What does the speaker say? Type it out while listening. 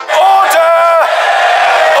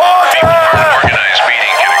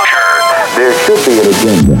should be an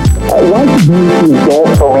agenda. Why should those who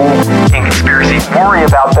don't believe in conspiracy worry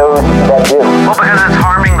about those that do? Well, because it's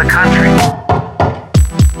harming the country.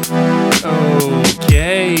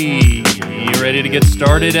 Okay. You ready to get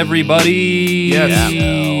started, everybody? Yes.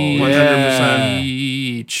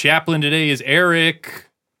 100%. Chaplain today is Eric.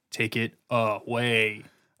 Take it away.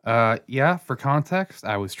 For context,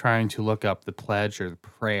 I was trying to look up the pledge or the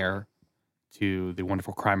prayer to the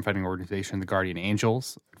wonderful crime-fighting organization, the Guardian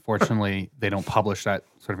Angels. Unfortunately, they don't publish that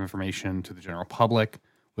sort of information to the general public,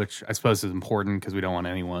 which I suppose is important because we don't want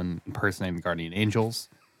anyone impersonating the Guardian Angels.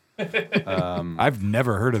 I've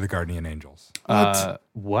never heard of the Guardian Angels.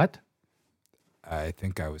 What? I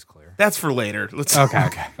think I was clear. That's for later. Let's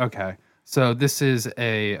Okay. So this is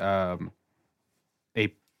a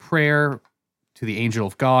prayer to the Angel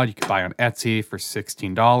of God. You can buy on Etsy for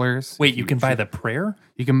 $16. Wait, you can buy the prayer?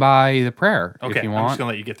 You can buy the prayer Okay, if you I'm want. just going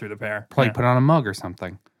to let you get through the prayer. Probably put on a mug or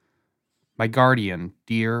something. My guardian,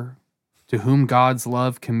 dear, to whom God's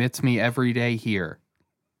love commits me every day here.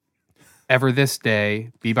 Ever this day,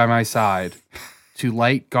 be by my side, to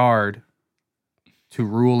light guard, to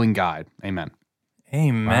rule and guide. Amen.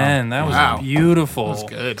 Amen. That was beautiful. That was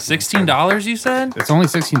good. $16, you said? It's only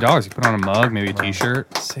 $16. You put on a mug, maybe a t-shirt.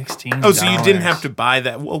 $16. Oh, so you didn't have to buy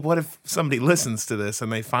that. Well, what if somebody listens to this and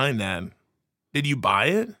they find that? Did you buy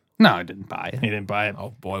it? No, I didn't buy it. He didn't buy it.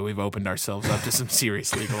 Oh, boy, we've opened ourselves up to some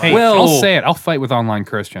serious legal Hey, Well- I'll say it. I'll fight with online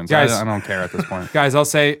Christians. Guys- I don't care at this point. Guys, I'll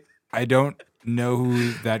say I don't know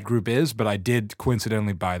who that group is, but I did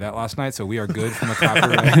coincidentally buy that last night, so we are good from a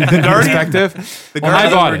copyright perspective. The Well,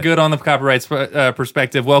 Guardian- now that we're good on the copyright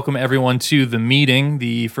perspective, welcome everyone to The Meeting,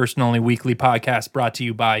 the first and only weekly podcast brought to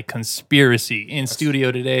you by Conspiracy. In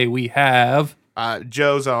studio today, we have...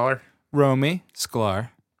 Joe Zoller. Romy, Sklar.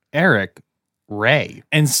 Eric, Ray.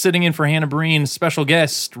 And sitting in for Hannah Breen, special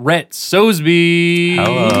guest, Rhett Sosebee.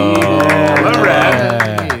 Hello,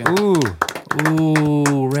 Rhett.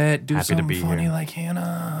 Ooh, Rhett, do Happy to something be funny here. like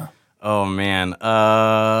Hannah. Oh man.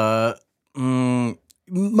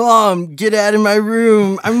 Mom, get out of my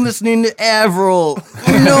room. I'm listening to Avril.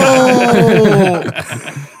 No.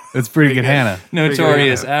 That's pretty good, Hannah.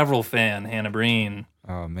 Notorious Avril fan, Hannah Breen.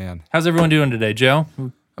 Oh, man. How's everyone doing today, Joe?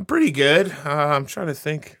 I'm pretty good. I'm trying to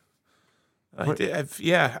think.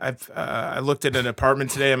 I looked at an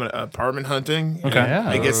apartment today. I'm apartment hunting. Okay. And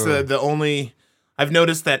I guess the only... I've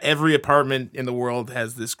noticed that every apartment in the world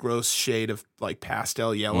has this gross shade of like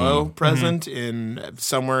pastel yellow present in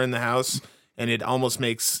somewhere in the house, and it almost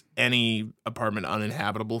makes any apartment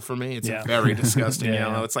uninhabitable for me. It's a very disgusting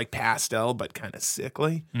yellow. Yeah. It's like pastel, but kind of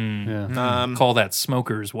sickly. Yeah. Call that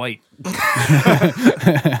smoker's white. So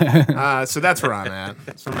that's where I'm at.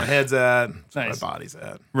 That's where my head's at. That's where Nice. my body's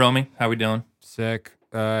at. Romy, how we doing? Sick.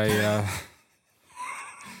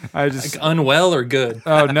 I just... Like unwell or good?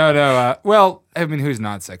 Oh, no. Well, I mean, who's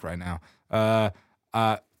not sick right now?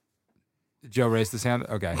 Joe raised his hand.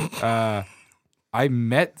 Okay. I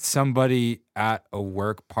met somebody at a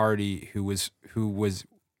work party who was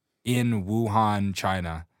in Wuhan,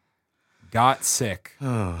 China, got sick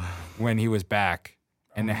when he was back,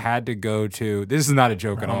 and had to go to... This is not a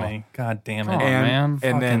joke at all. Romy, God damn it. Oh, man.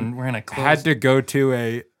 And then Fucking, we're gonna close. had to go to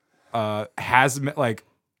a hazmat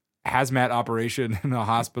operation in the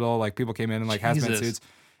hospital. Like, people came in hazmat Jesus. suits,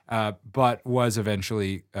 but was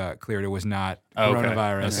eventually cleared. It was not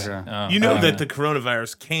coronavirus. Okay. Oh, You know okay. that the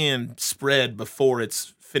coronavirus can spread before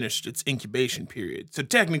it's finished its incubation period. So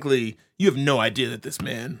technically, you have no idea that this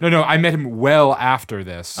man... No, I met him well after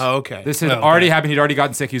this. Oh, okay. This had Okay. already happened. He'd already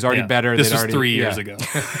gotten sick. He was already Yeah. better. This They'd was already, 3 years ago.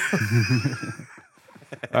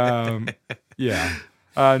 Yeah.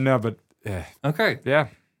 No, but Okay. yeah.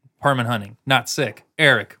 Apartment hunting. Not sick.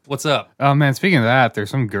 Eric, what's up? Oh, man, speaking of that,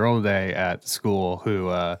 there's some girl today at school who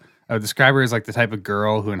I would describe her as like the type of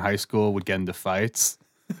girl who in high school would get into fights.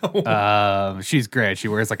 She's great. She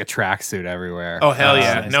wears like a tracksuit everywhere. Oh, hell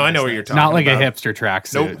yeah. nice, no, I nice, know what nice. you're talking Not like about. a hipster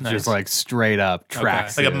tracksuit. Nope. Just Nice. like straight up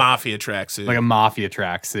tracksuit. Like a mafia tracksuit. Like a mafia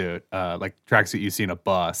tracksuit. Like tracksuit you see in a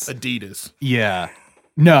bus. Adidas. Yeah.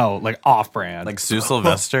 No, like off-brand. Like Sue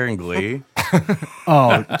Sylvester in Glee.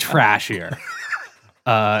 Oh, trashier.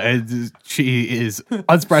 And she is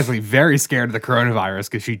unsurprisingly very scared of the coronavirus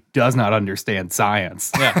because she does not understand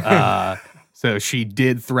science. So she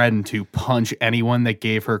did threaten to punch anyone that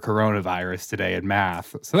gave her coronavirus today in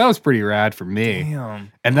math. So that was pretty rad for me.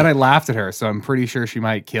 Damn. And then I laughed at her, so I'm pretty sure she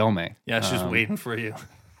might kill me. Yeah, she's waiting for you.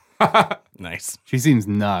 Nice. She seems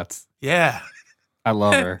nuts. Yeah. I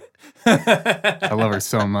love her. I love her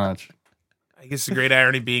so much. I guess the great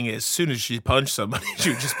irony being as soon as she punched somebody, she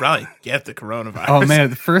would just probably get the coronavirus. Oh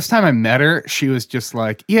man, the first time I met her, she was just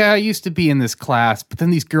like, yeah, I used to be in this class, but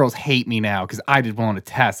then these girls hate me now because I did well on a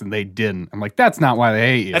test and they didn't. I'm like, that's not why they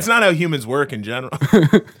hate you. That's not how humans work in general.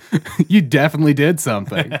 You definitely did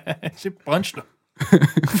something. She punched him.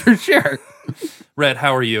 For sure. Rhett,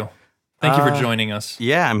 how are you? Thank you for joining us.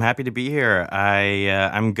 Yeah, I'm happy to be here.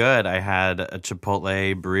 I'm good. I had a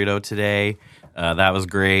Chipotle burrito today. That was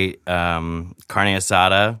great. Carne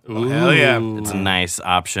asada. Oh, hell yeah. It's a nice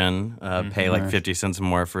option. Pay like 50 cents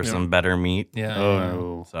more for some better meat. Yeah.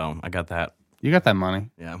 Oh. So I got that. You got that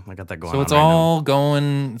money. Yeah, I got that going So on it's right all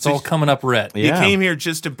going. It's all coming up, Rhett. Yeah. You came here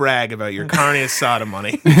just to brag about your carne asada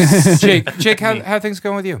money. Jake, how things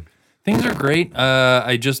going with you? Things are great.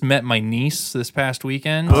 I just met my niece this past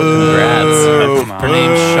weekend. Congrats. Her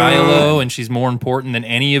name's Shiloh, and she's more important than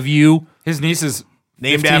any of you. His niece is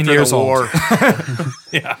Named 15 after years the old. war.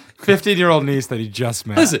 Yeah. 15-year-old niece that he just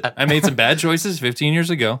met. Listen, I made some bad choices 15 years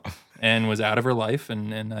ago and was out of her life,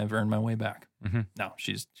 and I've earned my way back. No,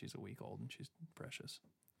 she's a week old, and she's precious.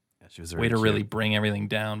 Yeah, she was Way to cute. really bring everything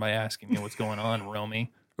down by asking me what's going on,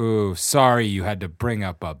 Romy. Ooh, sorry you had to bring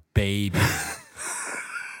up a baby.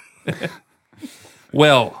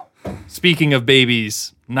 Well, speaking of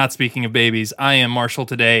babies, not speaking of babies, I am Marshall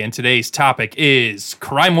today, and today's topic is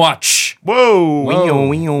Crime Watch. Whoa.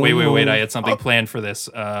 Wait, I had something planned for this.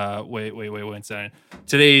 Wait a second.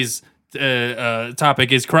 Today's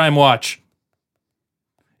topic is Crime Watch.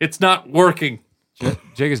 It's not working.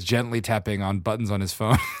 Jake is gently tapping on buttons on his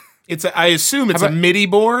phone. I assume it's How a about- MIDI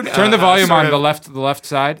board. Turn the volume sort on of- the left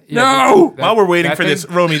side. No! While we're waiting that for thing? this,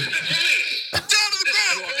 Romy,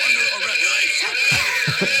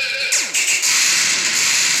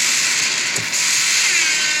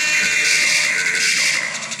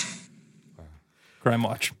 Crime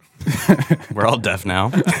Watch. We're all deaf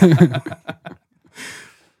now.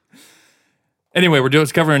 Anyway, we're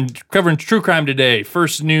covering true crime today.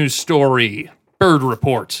 First news story. Bird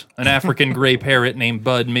report. An African gray parrot named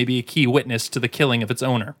Bud may be a key witness to the killing of its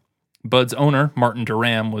owner. Bud's owner, Martin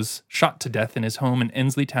Durham, was shot to death in his home in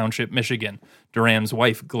Ensley Township, Michigan. Durham's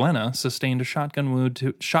wife, Glenna, sustained a shotgun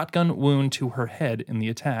wound to her head in the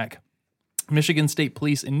attack. Michigan State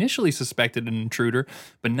Police initially suspected an intruder,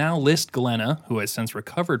 but now list Glenna, who has since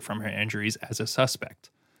recovered from her injuries, as a suspect.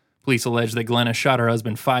 Police allege that Glenna shot her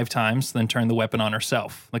husband 5 times, then turned the weapon on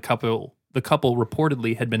herself. The couple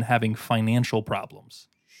reportedly had been having financial problems.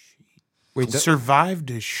 Wait, survived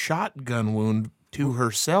a shotgun wound to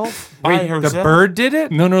herself by herself. the bird did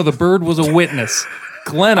it? No, the bird was a witness.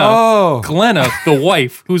 Glenna, Oh. the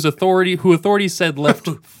wife, who authorities said left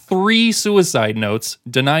 3 suicide notes,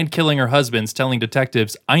 denied killing her husband, telling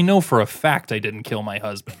detectives, "I know for a fact I didn't kill my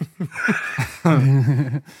husband."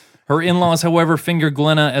 Her in-laws, however, finger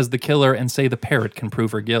Glenna as the killer and say the parrot can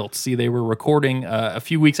prove her guilt. See, they were recording a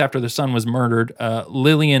few weeks after their son was murdered.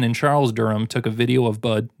 Lillian and Charles Durham took a video of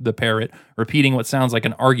Bud, the parrot, repeating what sounds like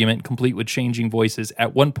an argument, complete with changing voices.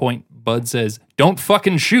 At one point, Bud says, "Don't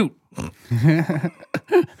fucking shoot."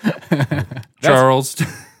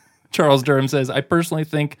 Charles Durham says, "I personally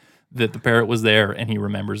think that the parrot was there and he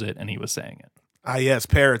remembers it and he was saying it." Ah, yes,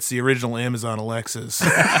 parrots, the original Amazon Alexas.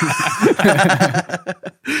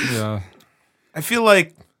 Yeah. I feel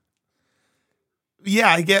like,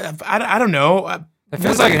 yeah, I don't know. That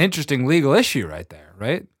feels like an interesting legal issue right there,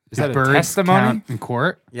 right? Is that a Birds testimony? count in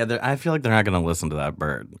court? Yeah, I feel like they're not going to listen to that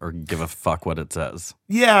bird or give a fuck what it says.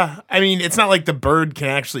 Yeah, I mean, it's not like the bird can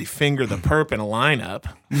actually finger the perp in a lineup.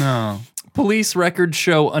 No. Police records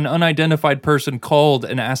show an unidentified person called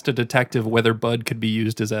and asked a detective whether Bud could be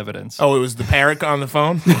used as evidence. Oh, it was the parrot on the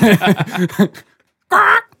phone?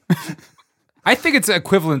 I think it's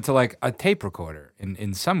equivalent to like a tape recorder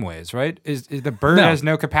in some ways, right? Is the bird No. has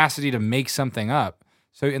no capacity to make something up.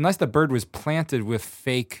 So unless the bird was planted with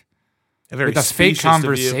A very a fake specious of you.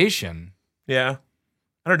 conversation. Yeah.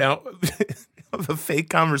 I don't know. A fake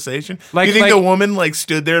conversation? Like- you think like- the woman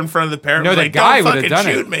stood there in front of the parrot No, and was the like, guy "Don't would have fucking done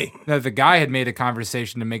shoot it. me." No, the guy had made a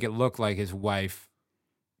conversation to make it look like his wife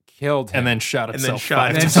killed him. And then shot And then himself.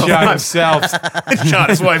 shot five himself. times. shot himself. He shot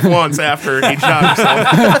his wife once after he shot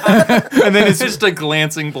himself. And then It's just a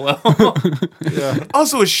glancing blow.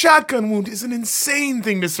 Also, a shotgun wound is an insane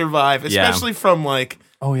thing to survive, especially from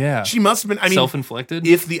Oh, yeah. she must have been, I mean, Self-inflicted?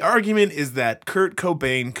 if the argument is that Kurt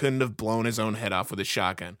Cobain couldn't have blown his own head off with a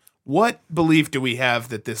shotgun, what belief do we have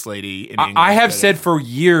that this lady in England I have could said for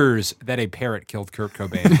years that a parrot killed Kurt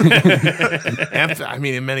Cobain. I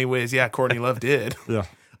mean, in many ways, yeah, Courtney Love did. Yeah.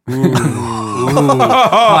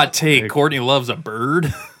 Hot take. Courtney loves a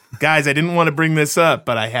bird. Guys, I didn't want to bring this up,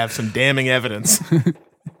 but I have some damning evidence.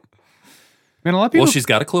 Man, a lot of people. Well, she's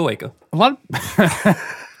got a cloaca. A lot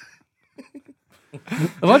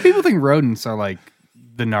of people think rodents are like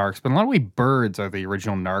the narcs, but in a lot of ways, birds are the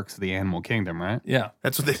original narcs of the animal kingdom, right? Yeah.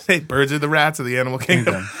 That's what they say. Birds are the rats of the animal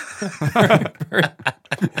kingdom.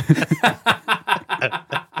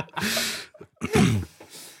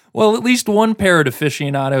 Well, at least one parrot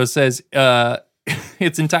aficionado says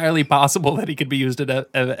it's entirely possible that he could be used as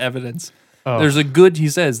evidence. Oh. He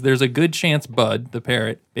says, there's a good chance Bud, the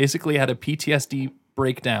parrot, basically had a PTSD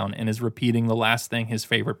breakdown and is repeating the last thing his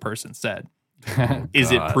favorite person said.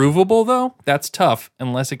 Is it provable, though? That's tough.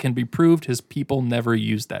 Unless it can be proved, his people never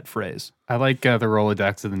used that phrase. I like the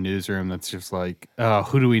Rolodex of the newsroom that's just like,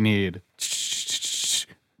 who do we need?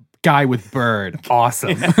 Guy with bird.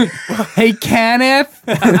 Awesome. Hey, Kenneth,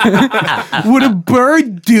 would a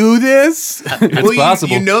bird do this? Well,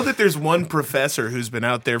 possible. you know that there's one professor who's been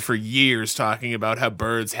out there for years talking about how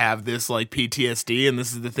birds have this like PTSD, and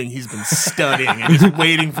this is the thing he's been studying, and he's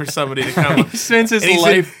waiting for somebody to come. He spends his And he's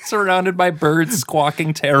life surrounded by birds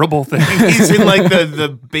squawking terrible things. He's in like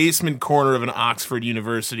the basement corner of an Oxford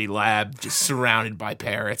University lab, just surrounded by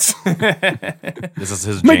parrots. This is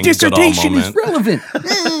his Jane Goodall moment. relevant.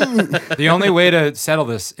 The only way to settle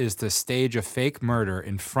this is to stage a fake murder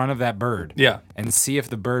in front of that bird. Yeah. And see if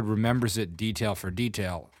the bird remembers it detail for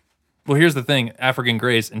detail. Well, here's the thing. African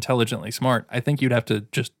Gray's intelligently smart. I think you'd have to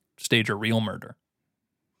just stage a real murder.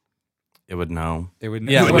 It would know. They would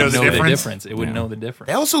Yeah, it would would know know the the difference. difference. It would know the difference.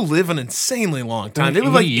 They also live an insanely long time. Like They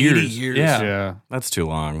live like 80 80 years. years. Yeah. Yeah. That's too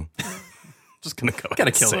long. Just gonna go. Gotta ahead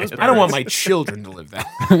and kill say those it. I don't want my children to live that.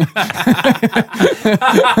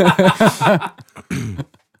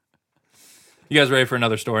 You guys ready for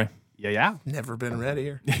another story? Yeah. Never been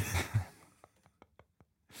readier.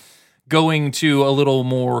 Going to a little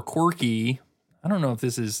more quirky. I don't know if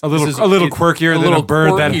this is A little this is- quirkier than a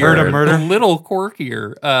bird that heard a murder. A little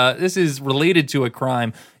quirkier. This is related to a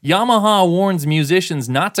crime. Yamaha warns musicians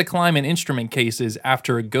not to climb in instrument cases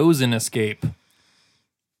after a Gozen escape.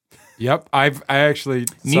 Yep, I actually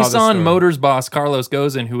saw this Nissan story. Motors boss Carlos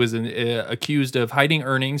Gozen, who was accused of hiding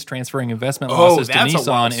earnings, transferring investment Oh, losses to that's a wild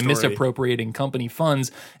Nissan, and story. misappropriating company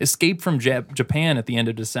funds, escaped from Japan at the end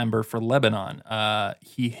of December for Lebanon.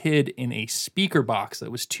 He hid in a speaker box that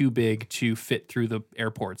was too big to fit through the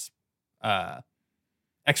airport's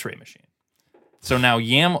X-ray machine. So now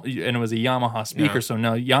and it was a Yamaha speaker. Yeah. So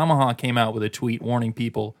now Yamaha came out with a tweet warning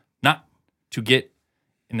people not to get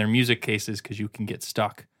in their music cases because you can get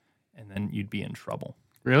stuck. And then you'd be in trouble.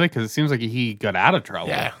 Really? Because it seems like he got out of trouble.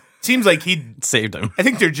 Yeah. Seems like he Saved him. I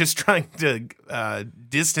think they're just trying to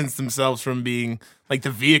distance themselves from being like the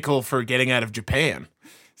vehicle for getting out of Japan.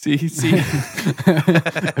 See,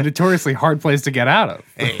 A notoriously hard place to get out of.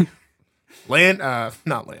 Hey,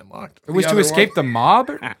 not landlocked. It was The to other escape the mob?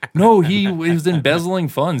 no, he was embezzling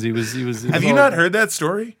funds. He was. Have you not heard that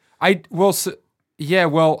story? I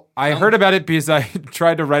heard about it because I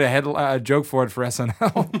tried to write a joke for it for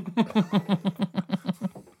SNL.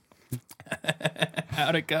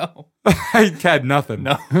 How'd it go? I had nothing.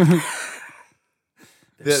 No.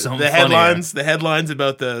 The Something headlines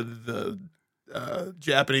about the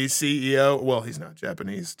Japanese CEO. Well, he's not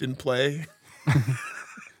Japanese. Didn't play.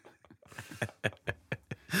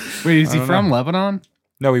 Wait, is he from Lebanon?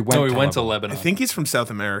 No, he went. No, he went to Lebanon. Lebanon. I think he's from South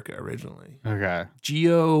America originally. Okay.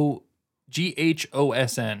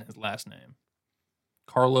 Ghosn, his last name.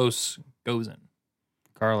 Carlos Gozen.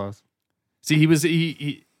 Carlos. See, he was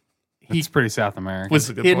He's pretty South American. was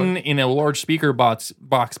a good hidden point. in a large speaker box,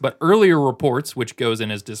 but earlier reports, which Gozen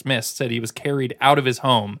has dismissed, said he was carried out of his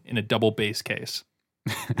home in a double bass case.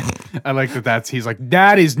 I like he's like,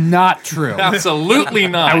 that is not true. Absolutely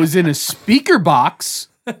not. I was in a speaker box.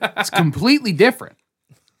 It's completely different.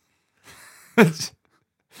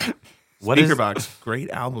 What is? Speakerbox,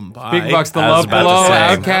 great album by Big Bucks, The I was Love about to Below,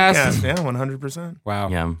 say. Outcast. Yeah, 100%. Wow.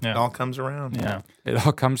 Yeah. It all comes around. Yeah. It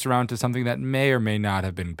all comes around to something that may or may not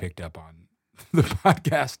have been picked up on the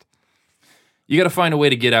podcast. You got to find a way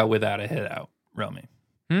to get out without a hit out, Romy.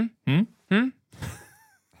 Do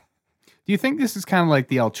you think this is kind of like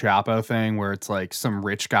the El Chapo thing where it's like some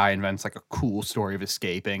rich guy invents like a cool story of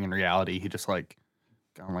escaping? In reality, he just like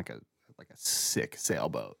got on like a sick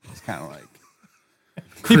sailboat. It's kind of like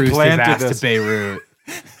cruised his planted ass this. to Beirut.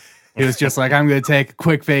 He was just like, I'm going to take a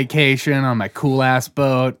quick vacation on my cool ass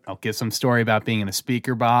boat. I'll give some story about being in a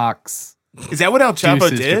speaker box. Is that what El Chapo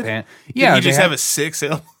Deuces, did? Japan. Did Yeah, he they just had- have a sick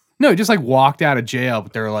sale? No, he just like walked out of jail,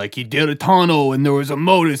 but they're like, he did a tunnel and there was a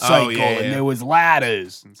motorcycle and there was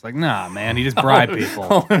ladders. It's like, nah, man, he just bribed people.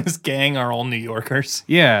 All of his gang are all New Yorkers.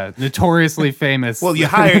 Yeah, notoriously famous. Well, you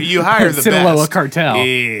hire the Sinaloa best. cartel.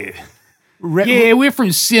 Yeah. Yeah, we're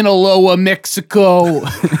from Sinaloa, Mexico.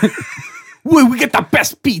 We get the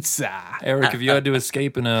best pizza. Eric, if you had to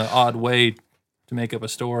escape in an odd way to make up a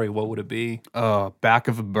story, what would it be? Back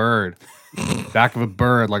of a bird. Back of a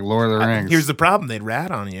bird, like Lord of the Rings. Here's the problem: they'd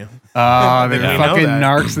rat on you. They Yeah. fucking We know that.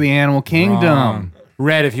 narcs the animal kingdom.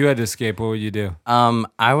 Red, if you had to escape, what would you do?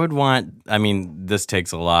 I would want. I mean, this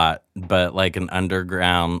takes a lot, but like an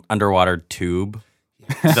underwater tube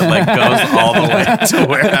that like goes all the way to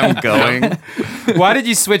where I'm going. Why did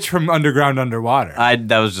you switch from underground to underwater?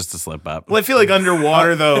 That was just a slip up. Well, I feel like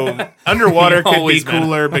underwater though, underwater could be Always been.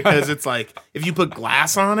 cooler because it's like if you put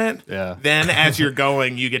glass on it, Yeah. then as you're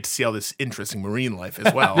going, you get to see all this interesting marine life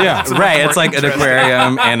as well. Yeah. It's much Right, more it's like an interesting.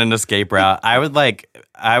 aquarium and an escape route. I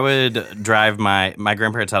would drive my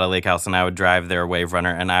grandparents had a lake house, and I would drive their wave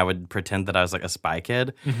runner, and I would pretend that I was like a spy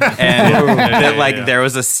kid, and that like there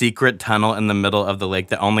was a secret tunnel in the middle of the lake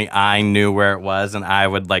that only I knew where it was, and I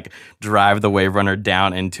would like drive the wave runner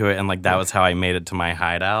down into it, and like that was how I made it to my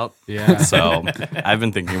hideout. Yeah. So I've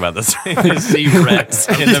been thinking about this. See Rex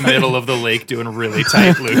in the middle of the lake doing really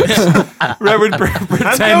tight loops. Red would pretend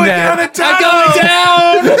I'm going down that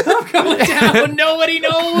a tunnel. I'm going down. Nobody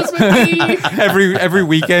knows but me. every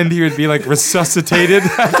weekend he would be like resuscitated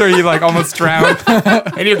after he like almost drowned.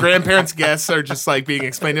 And your grandparents' guests are just like being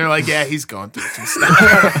explained. They're like, yeah, he's going through some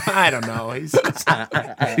stuff. I don't know. He's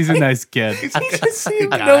He's a nice kid. a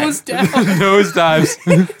guy. Nose down. Nose dives.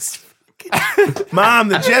 Mom,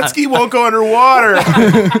 the jet ski won't go underwater.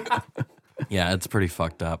 Yeah, it's pretty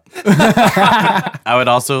fucked up. I would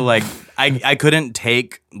also like I couldn't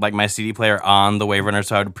take like my CD player on the wave runner,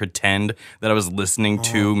 so I would pretend that I was listening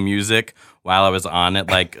to music while I was on it,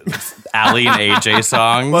 like Allie and AJ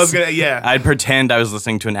songs. Well, I was gonna, yeah. I'd pretend I was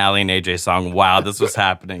listening to an Allie and AJ song while this was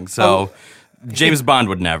happening. So James Bond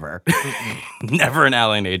would never. Never an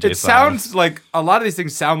Allie and AJ It song. sounds like a lot of these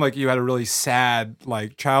things sound like you had a really sad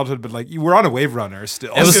like childhood, but like you were on a wave runner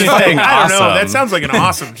still. It was I fucking don't know. awesome. That sounds like an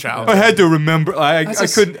awesome I childhood. had to remember. I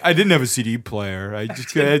didn't have a CD player. I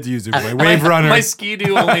just had to use it. Wave runner. My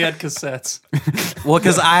ski-doo only had cassettes. Well,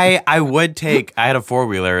 because I had a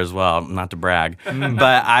four-wheeler as well, not to brag,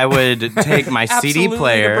 but I would take my CD Absolutely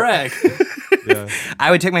player. to brag.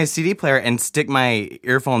 I would take my CD player and stick my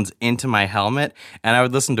earphones into my helmet, and I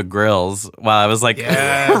would listen to Grills while I was like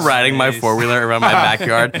Yes, riding my nice. four-wheeler around my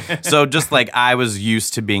backyard. So just like I was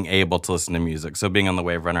used to being able to listen to music. So being on the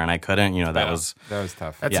wave runner and I couldn't, that was that was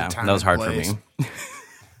tough. That's yeah, a time that was hard and for place. me.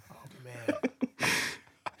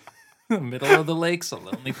 The middle of the lake's a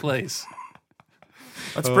lonely place.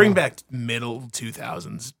 Let's bring back middle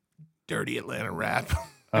 2000s dirty Atlanta rap.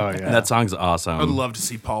 Oh yeah. That song's awesome. I'd love to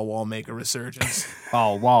see Paul Wall make a resurgence.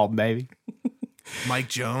 all wall, baby. Mike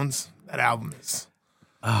Jones, that album is.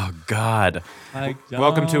 Oh God.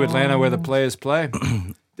 Welcome to Atlanta, where the players play.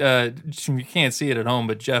 You can't see it at home,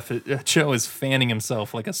 but Joe is fanning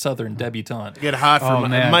himself like a Southern debutante. Get hot for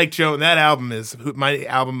man. Mike Jones. That album is my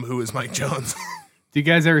album. Who is Mike Jones? Do you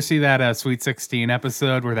guys ever see that Sweet 16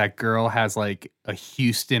 episode where that girl has like a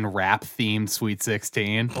Houston rap themed Sweet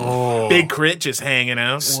 16? Big Crit just hanging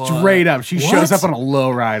out. Straight up. She shows up on a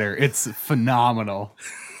lowrider. It's phenomenal.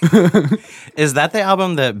 Is that the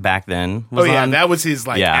album that back then Oh was yeah, on? that was his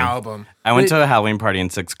Yeah. album. I went to a Halloween party in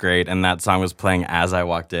 6th grade, and that song was playing as I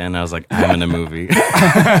walked in. I was like, I'm in a movie.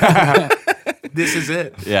 This is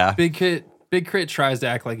it. Yeah. Big Crit tries to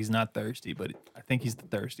act like he's not thirsty, but I think he's the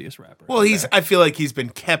thirstiest rapper. Well, I feel like he's been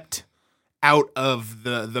kept out of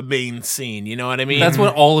the main scene. You know what I mean? That's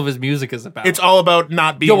what all of his music is about. It's all about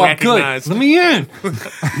not being Yo, I'm good. recognized. Let me in.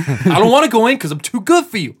 I don't want to go in because I'm too good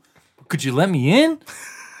for you. Could you let me in?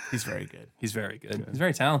 He's very good. He's very good. He's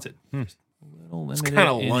very talented. A little limited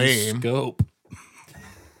kinda in his lame. scope.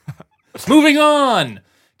 Moving on.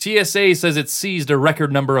 TSA says it seized a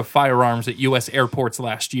record number of firearms at U.S. airports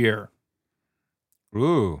last year.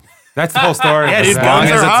 Ooh, that's the whole story. Yeah, of dude, As that. long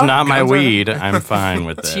Guns as are it's hot. not my Guns are hot. weed, I'm fine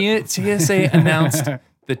with it. TSA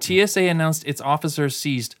announced its officers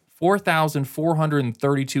seized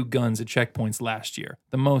 4,432 guns at checkpoints last year,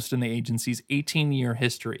 the most in the agency's 18-year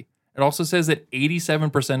history. It also says that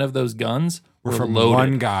 87% of those guns were from loaded.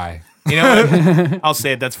 one guy. You know what? I'll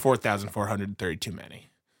say it. That's 4,430 too many.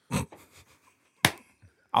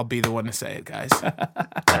 I'll be the one to say it, guys.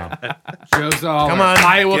 Joe's all Come on,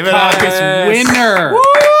 Iowa give it up. caucus winner.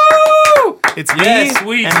 It's Yes, me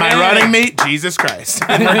sweet and my man. running mate, Jesus Christ.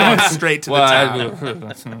 And we're going straight to the top.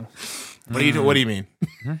 What do you mean?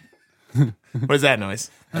 What is that noise?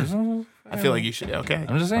 I feel like you should. Okay.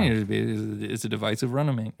 I'm just saying it's a divisive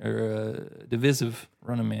running or a divisive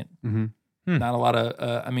running. Not a lot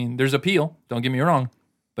of. There's appeal. Don't get me wrong,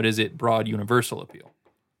 but is it broad universal appeal?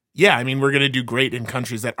 Yeah, I mean, we're going to do great in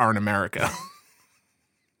countries that aren't America.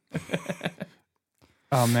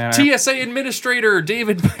 Oh man, TSA Administrator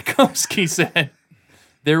David Bukowski said,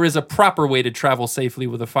 there is a proper way to travel safely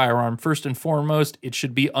with a firearm. First and foremost, it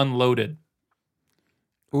should be unloaded.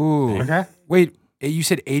 Ooh. Okay. Wait, you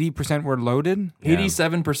said 80% were loaded?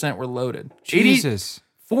 87% were loaded. Jesus.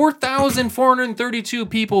 4,432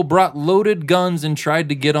 people brought loaded guns and tried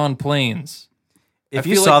to get on planes. If I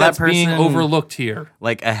you feel saw like that that's person being overlooked here.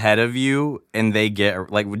 like ahead of you and they get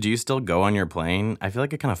like, would you still go on your plane? I feel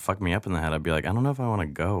like it kind of fucked me up in the head. I'd be like, I don't know if I want to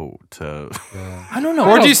go to. I don't know.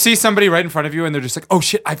 Or do you see somebody right in front of you and they're just like, oh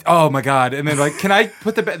shit, oh my God. And then like, can I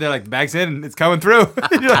put the bag? They're like, the bag's in and it's coming through.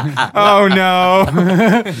 And you're like, oh no.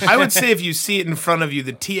 I would say if you see it in front of you,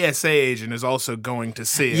 the TSA agent is also going to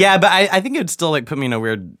see it. Yeah, but I think it'd still like put me in a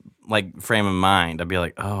weird like frame of mind. I'd be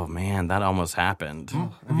like, oh man, that almost happened.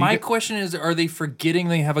 My question is, are they forgetting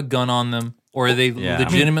they have a gun on them? Or are they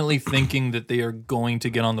legitimately thinking that they are going to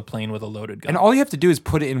get on the plane with a loaded gun? And all you have to do is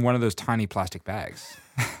put it in one of those tiny plastic bags.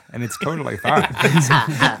 And it's totally fine.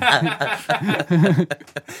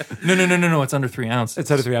 No. It's under 3 ounces.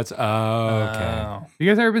 It's out of 3 ounces. Oh, okay. You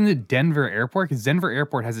guys ever been to Denver Airport? Because Denver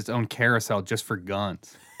Airport has its own carousel just for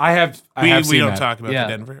guns. I have We seen don't that. talk about Yeah. the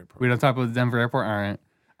Denver airport. We don't talk about the Denver Airport? All right.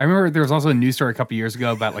 I remember there was also a news story a couple years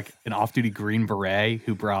ago about like an off-duty Green Beret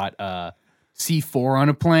who brought C4 on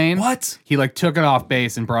a plane. What? He like took it off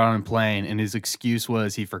base and brought it on a plane, and his excuse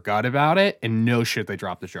was he forgot about it, and no shit, they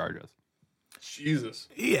dropped the charges. Jesus.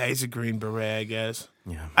 Yeah, he's a Green Beret, I guess.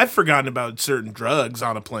 Yeah. I've forgotten about certain drugs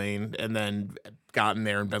on a plane and then gotten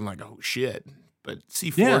there and been like, oh shit. But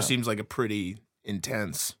C4 seems like a pretty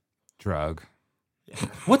intense Drug.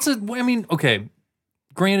 Okay.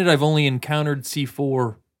 Granted, I've only encountered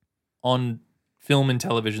C4 on film and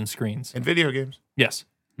television screens. in video games. Yes.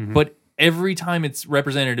 But every time it's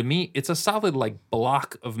represented to me, it's a solid like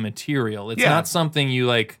block of material. It's Yeah. not something you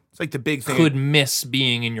like It's like the big thing. could miss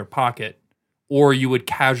being in your pocket or you would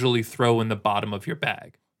casually throw in the bottom of your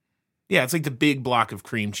bag. Yeah, it's like the big block of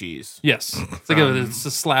cream cheese. Yes. It's like it's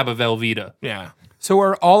a slab of Velveeta. Yeah. So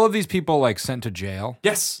are all of these people like sent to jail?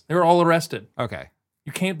 Yes. They were all arrested. Okay.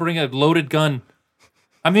 You can't bring a loaded gun.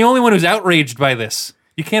 I'm the only one who's outraged by this.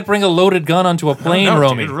 You can't bring a loaded gun onto a plane, No,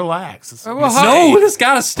 Romy. dude, relax. It's- No, this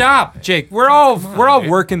gotta stop. Jake, we're all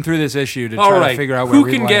working through this issue to All try right. to figure out where Who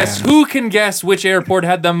we can land. guess? Who can guess which airport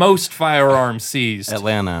had the most firearms seized?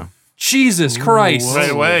 Atlanta. Jesus Christ! right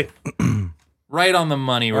away. Right on the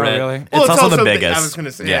money, Oh, Rhett. really? It's also the I biggest. was going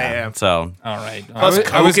to say, yeah. So All right. Plus, I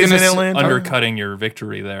Coke was is gonna in s- Atlanta. Undercutting your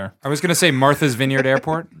victory there. I was gonna say Martha's Vineyard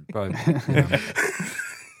Airport, but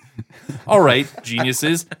All right,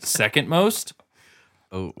 geniuses. Second most.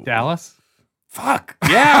 Dallas? Fuck.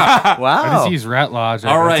 Yeah. I wow. just use Rat Lodge.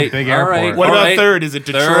 All That's right, a big all airport. right. What All about right. third? Is it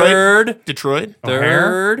Detroit? Third. Detroit?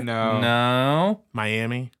 Third. No. No.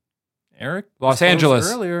 Miami? Eric. Los was close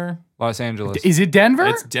Angeles. Earlier. Los Angeles. Is it Denver?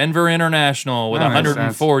 It's Denver International with That makes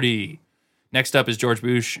 140. Next up is George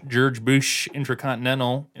Bush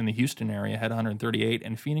Intercontinental in the Houston area had 138,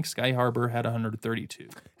 and Phoenix Sky Harbor had 132.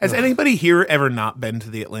 Has anybody here ever not been to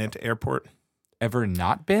the Atlanta airport? Ever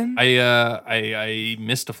not been? I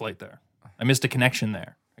missed a flight there. I missed a connection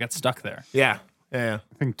there. I got stuck there. Yeah. Yeah.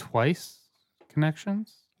 I think twice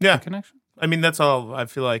connections. Yeah. Connection. I mean, that's all. I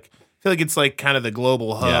feel like it's like kind of the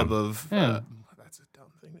global hub of. Yeah. That's a dumb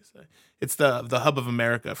thing to say. It's the hub of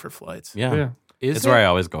America for flights. Yeah. Yeah. Is It's it? where I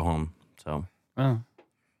always go home. So Oh,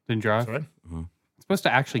 didn't drive. Sorry? It's supposed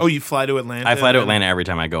to actually. Oh, you fly to Atlanta? I fly to Atlanta every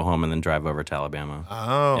time I go home and then drive over to Alabama.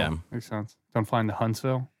 Oh. Yeah. Makes sense. Don't fly into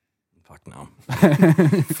Huntsville. Fuck no.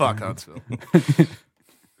 Fuck Huntsville.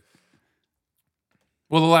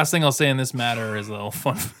 Well, the last thing I'll say in this matter is a little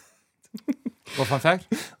fun. Well, fun fact.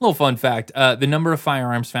 Little fun fact: the number of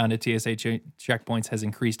firearms found at TSA checkpoints has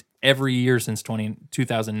increased every year since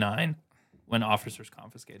 2009, when officers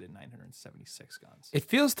confiscated 976 guns. It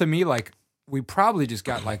feels to me like we probably just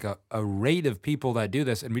got like a rate of people that do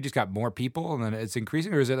this, and we just got more people, and then it's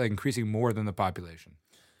increasing, or is it like increasing more than the population?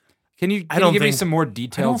 Can you don't give me think- some more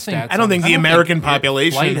detailed stats? I don't think the American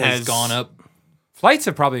population Flight has gone up flights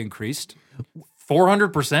have probably increased.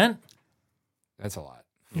 400%. That's a lot.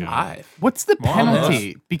 live. What's the More or less.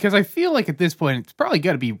 penalty? Because I feel like at this point it's probably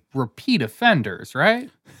got to be repeat offenders, right?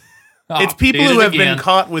 It's people did who it have again. been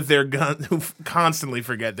caught with their guns, who constantly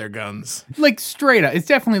forget their guns. Like straight up, it's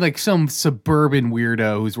definitely like some suburban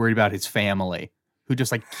weirdo who's worried about his family, who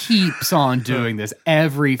just like keeps on doing this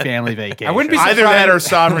every family vacation. I wouldn't be Either that or surprised-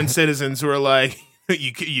 sovereign citizens who are like,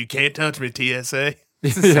 you can't touch me, TSA.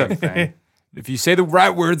 It's the same thing. If you say the right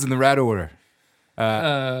words in the right order,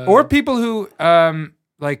 or people who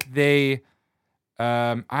like they,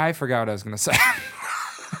 I forgot what I was gonna say.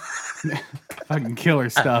 Fucking killer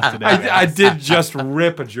stuff today. I did just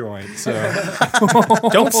rip a joint, so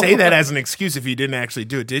Don't say that as an excuse if you didn't actually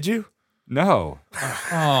do it, did you? no.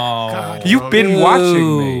 Oh, You've been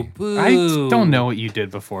watching me. boo. I don't know what you did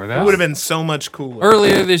before It that. would have been so much cooler.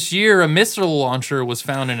 Earlier this year, a missile launcher was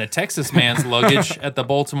found in a Texas man's luggage at the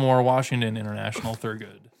Baltimore-Washington International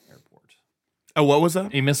Thurgood Airport. Oh, what was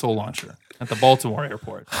that? A missile launcher at the Baltimore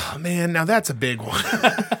airport. Oh, man, now that's a big one.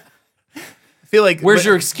 I feel like Where's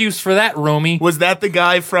your excuse for that, Romy? was that the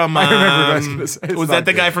guy from? remember what I was gonna say. It's Was not that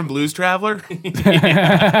the good. guy from Blues Traveler?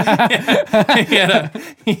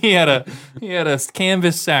 he had a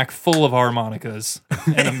canvas sack full of harmonicas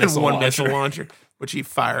and a missile One launcher. missile launcher, which he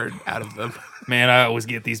fired out of them. Man, I always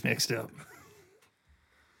get these mixed up.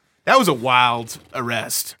 That was a wild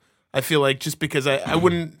arrest. I feel like just because I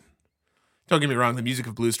wouldn't. Don't get me wrong, the music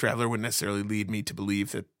of Blues Traveler wouldn't necessarily lead me to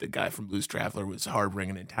believe that the guy from Blues Traveler was harboring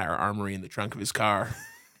an entire armory in the trunk of his car.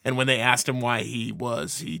 And when they asked him why he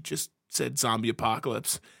just said zombie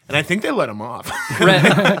apocalypse. And I think they let him off.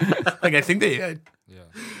 Rhett, Like, I think they.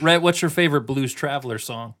 Rhett, what's your favorite Blues Traveler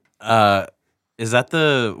song? Is that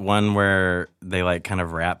the one where they like kind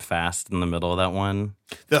of rap fast in the middle of that one?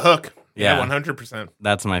 The hook. Yeah, Yeah. 100%.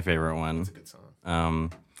 That's my favorite one. Good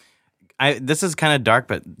song. This is kind of dark,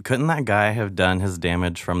 but couldn't that guy have done his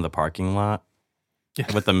damage from the parking lot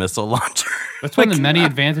with the missile launcher? That's one of the many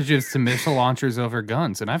advantages to missile launchers over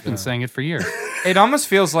guns, and I've been saying it for years. It almost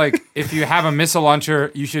feels like if you have a missile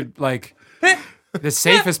launcher, you should like the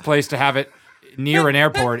safest place to have it near an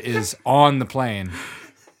airport is on the plane.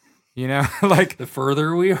 You know, like The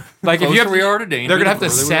further we are, like if you have we are to danger, they're gonna have the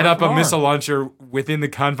to further we set are up from a harm. missile launcher within the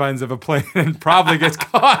confines of a plane and probably gets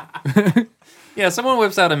caught. Yeah, someone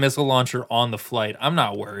whips out a missile launcher on the flight. I'm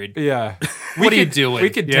not worried. Yeah. What are you doing? We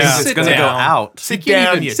could do Yeah. this. It's Sit gonna go down. out. Sit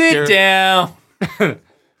down, you Sit dirt. down.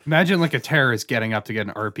 Imagine like a terrorist getting up to get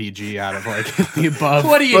an RPG out of like the above.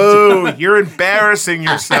 What are you doing? Boo, you're embarrassing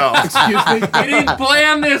yourself. Excuse me. You didn't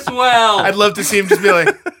plan this well. I'd love to see him just be like,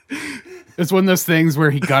 It's one of those things where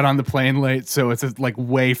he got on the plane late, so it's like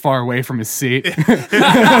way far away from his seat. He has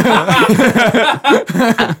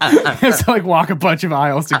to like walk a bunch of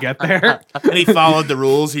aisles to get there. and he followed the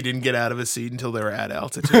rules. He didn't get out of his seat until they were at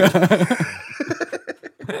altitude.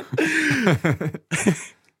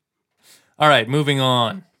 All right, moving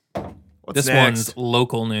on. What's This next? one's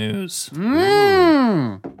local news.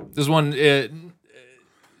 This one,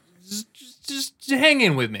 just hang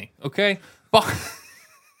in with me, okay?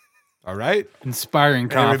 All right. Inspiring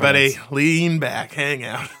Hey, confidence. everybody, lean back, hang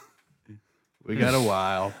out. We got a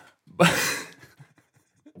while.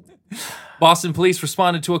 Boston police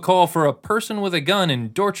responded to a call for a person with a gun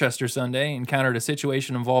in Dorchester Sunday encountered a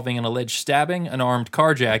situation involving an alleged stabbing, an armed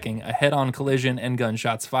carjacking, a head-on collision, and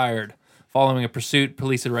gunshots fired. Following a pursuit,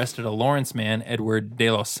 police arrested a Lawrence man, Edward De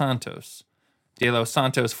Los Santos. De Los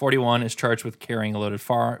Santos, 41, is charged with carrying a loaded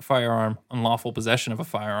firearm, unlawful possession of a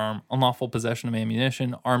firearm, unlawful possession of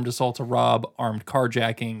ammunition, armed assault to rob, armed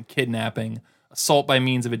carjacking, kidnapping, assault by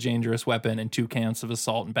means of a dangerous weapon, and 2 counts of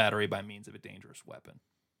assault and battery by means of a dangerous weapon.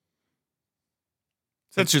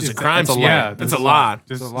 That's just a That's crime a scene. lot. Yeah, that's a lot.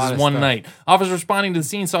 There's a This lot is of one stuff. night. Officers responding to the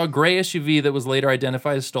scene saw a gray SUV that was later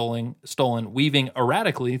identified as stolen, weaving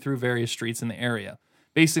erratically through various streets in the area.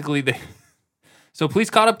 Basically, so police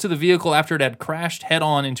caught up to the vehicle after it had crashed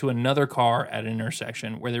head-on into another car at an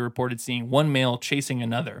intersection where they reported seeing one male chasing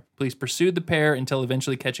another. Police pursued the pair until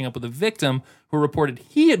eventually catching up with the victim, who reported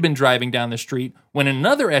he had been driving down the street when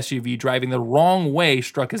another SUV driving the wrong way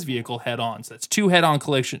struck his vehicle head-on. So that's 2 head-on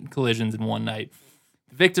collisions in one night.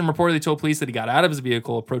 The victim reportedly told police that he got out of his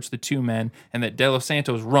vehicle, approached the 2 men, and that De Los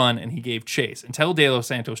Santos run, and he gave chase until De Los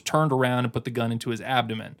Santos turned around and put the gun into his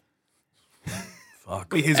abdomen.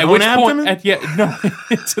 Wait, his At own which abdomen? point,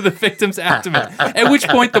 into the victim's abdomen. At which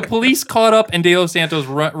point, the police caught up, and De Los Santos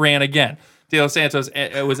ran again. De Los Santos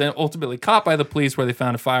was ultimately caught by the police, where they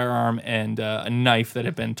found a firearm and a knife that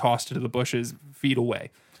had been tossed into the bushes feet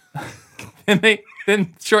away. And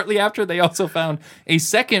then shortly after, they also found a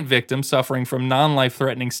second victim suffering from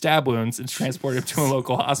non-life-threatening stab wounds and transported him to a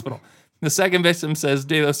local hospital. The second victim says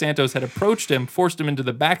De Los Santos had approached him, forced him into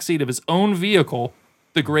the backseat of his own vehicle,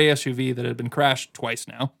 the gray SUV that had been crashed twice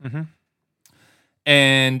now. Mm-hmm.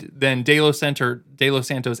 And then De Los Santos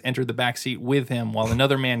entered the backseat with him while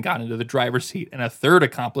another man got into the driver's seat, and a third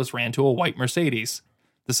accomplice ran to a white Mercedes.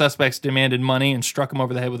 The suspects demanded money and struck him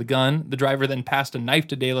over the head with a gun. The driver then passed a knife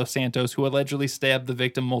to De Los Santos, who allegedly stabbed the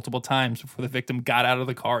victim multiple times before the victim got out of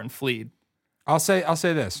the car and fled. I'll say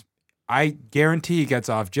this. I guarantee he gets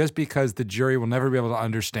off just because the jury will never be able to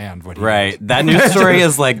understand what he Right. did. That news story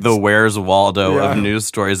is like the Where's Waldo of news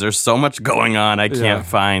stories. There's so much going on. I can't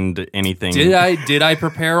find anything. Did I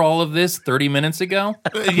prepare all of this 30 minutes ago?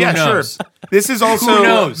 Yeah, Who knows? sure. This is Who also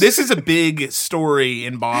knows? this is a big story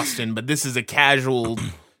in Boston, but this is a casual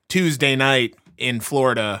Tuesday night in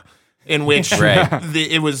Florida in which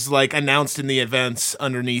it was like announced in the events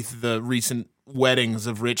underneath the recent weddings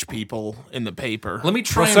of rich people in the paper. Let me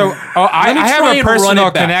try. I have a personal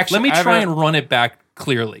connection. Let me try and run it back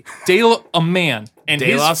clearly. A man and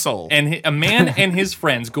his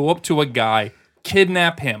friends go up to a guy,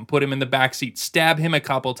 kidnap him, put him in the backseat, stab him a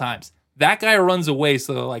couple times. That guy runs away,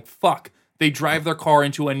 so they're like, "Fuck!" They drive their car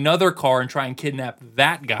into another car and try and kidnap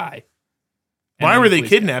that guy. Why were they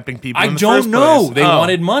kidnapping people? I in the don't first know. place? They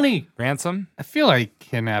wanted money. Ransom? I feel like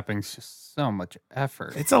kidnapping's just so much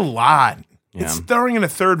effort. It's a lot. Yeah. It's throwing in a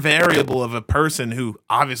third variable of a person who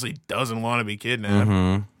obviously doesn't want to be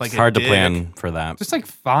kidnapped. Like It's hard to dick. plan for that. Just like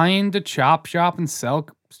find a chop shop and sell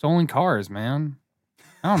stolen cars, man.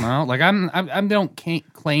 I don't know. Like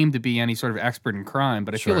can't claim to be any sort of expert in crime,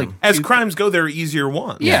 but I feel like As crimes go, there are easier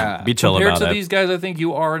ones. yeah. Be chill Compared about to it. these guys, I think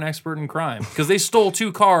you are an expert in crime because they stole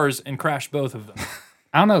 2 cars and crashed both of them.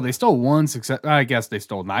 I don't know. They stole one success. I guess they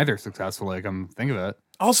stole neither successfully. Come think of it.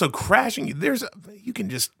 Also, crashing. You can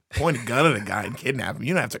just point a gun at a guy and kidnap him.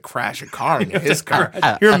 You don't have to crash a car into his car.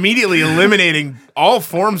 You're immediately eliminating all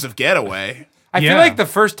forms of getaway. I feel like the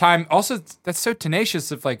first time, also, that's so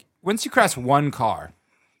tenacious of like, once you crash one car,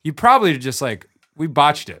 you probably just like, we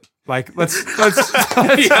botched it. Like, let's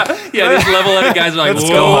These level-headed guys are like, Let's whoa,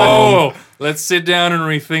 go home. let's sit down and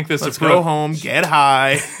rethink this Let's approach. go home, get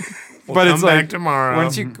high. We'll but come it's back like tomorrow.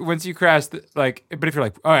 once you crash, but if you're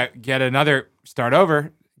like, all right, start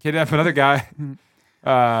over, kidnap another guy,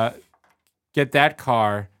 get that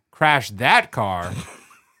car, crash that car,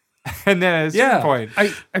 and then at a certain point,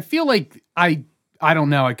 I feel like I don't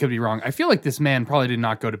know. I could be wrong. I feel like this man probably did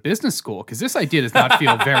not go to business school because this idea does not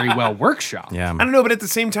feel very well workshop. Yeah. I don't know, but at the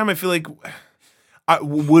same time, I feel like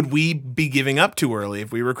would we be giving up too early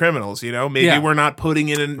if we were criminals? You know, maybe we're not putting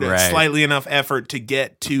in slightly enough effort to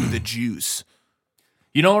get to the juice.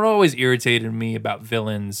 You know what always irritated me about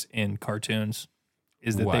villains in cartoons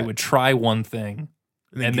is that they would try one thing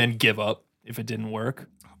and then give up if it didn't work.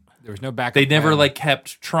 there was no backup. They never plan.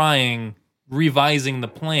 kept trying, revising the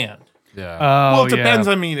plan. Yeah. Well, it depends.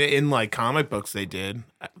 I mean, in like comic books, they did.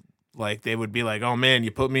 Like they would be like, "Oh man,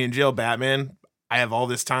 you put me in jail, Batman. I have all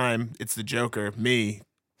this time. It's the Joker, me."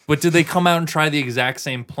 But did they come out and try the exact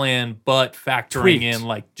same plan, but factoring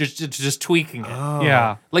Tweaked. in just tweaking it?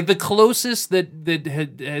 Yeah. Like the closest that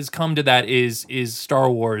has come to that is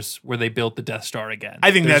Star Wars, where they built the Death Star again.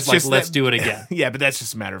 I think They're that's just let's do it again. Yeah, but that's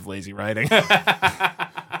just a matter of lazy writing.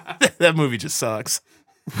 That movie just sucks.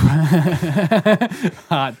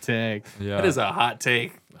 Hot take. Yeah. That is a hot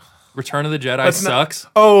take. Return of the Jedi sucks.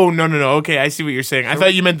 Oh no. Okay, I see what you're saying. I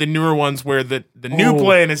thought you meant the newer ones where the new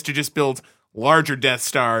plan is to just build larger Death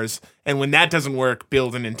Stars, and when that doesn't work,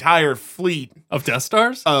 build an entire fleet Of Death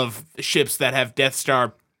Stars? of ships that have Death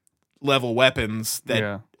Star level weapons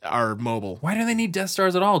that are mobile. Why do they need Death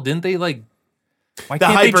Stars at all? Didn't they Why The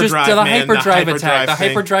can't they just hyperdrive, do the man, the hyperdrive attack, hyperdrive the thing.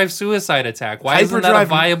 hyperdrive suicide attack? Why isn't that a Hyperdrive-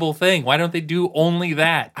 viable thing? Why don't they do only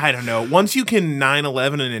that? I don't know. Once you can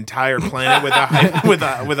 9/11 an entire planet with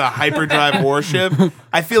a hyperdrive warship,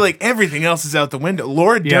 I feel like everything else is out the window.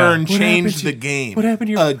 Laura Dern changed the game. what happened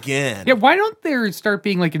to your- again? Yeah, why don't there start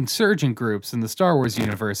being insurgent groups in the Star Wars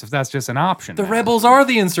universe if that's just an option? The now? rebels are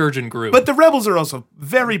the insurgent group. But the rebels are also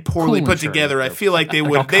very poorly Cool put insurgent together. I groups. feel like they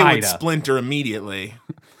would Al-Qaeda. splinter immediately.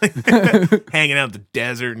 Hanging out in the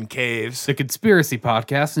desert and caves. The Conspiracy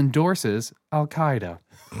Podcast endorses Al Qaeda.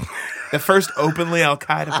 The first openly Al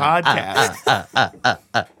Qaeda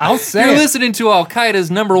podcast. I'll say You're it. listening to Al Qaeda's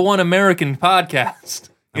 #1 American podcast.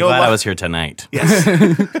 I'm glad I was here tonight. Yes.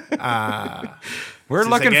 We're This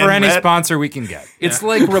looking again, for any Rhett? sponsor we can get. It's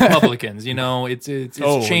like Republicans, it's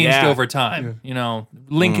Oh, changed yeah. over time.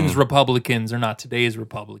 Lincoln's Republicans are not today's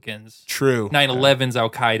Republicans. True. 9/11's Al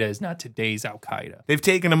Qaeda is not today's Al Qaeda. They've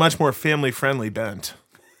taken a much more family-friendly bent.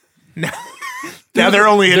 Now they're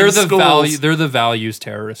only in schools. They're the values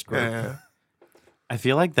terrorist group. Yeah. I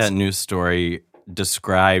feel like that news story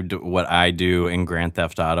described what I do in Grand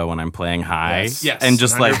Theft Auto when I'm playing high. Yes. And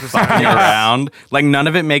just 100%. fucking around. None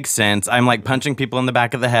of it makes sense. I'm punching people in the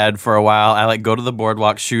back of the head for a while. I go to the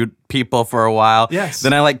boardwalk, shoot people for a while. Yes.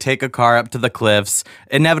 Then I take a car up to the cliffs.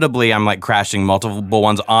 Inevitably, I'm crashing multiple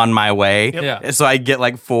ones on my way. Yeah. So I get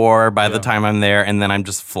 4 by the time I'm there, and then I'm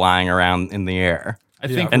just flying around in the air. I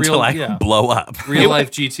think Until I blow up. real life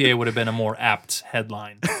GTA would have been a more apt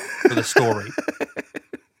headline for the story.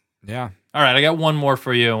 Yeah. All right, I got one more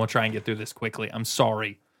for you, and we'll try and get through this quickly. I'm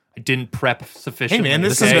sorry. I didn't prep sufficiently. Hey man,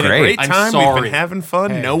 this This has is been a great. great I'm time. We've sorry. been having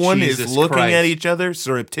fun. Hey, no one Jesus is looking Christ. at each other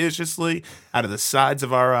surreptitiously out of the sides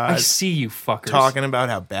of our I eyes, see you fuckers. talking about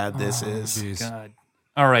how bad this is. Jeez. God.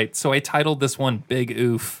 All right, so I titled this one Big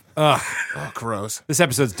Oof. Oh, gross. This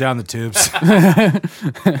episode's down the tubes.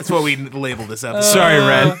 That's what we labeled this episode. Sorry,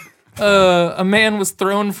 Red. A man was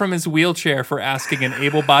thrown from his wheelchair for asking an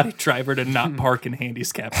able-bodied driver to not park in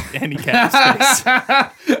handicap space.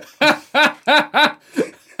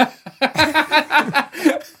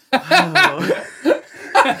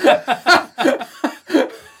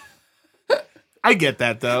 I get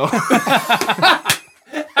that though.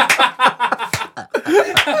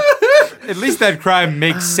 At least that crime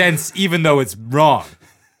makes sense, even though it's wrong.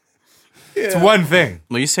 It's one thing.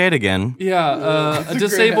 Will you say it again? Yeah, a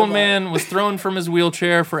disabled man was thrown from his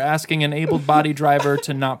wheelchair for asking an able-bodied driver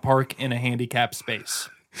to not park in a handicap space.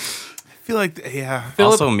 I feel like, yeah.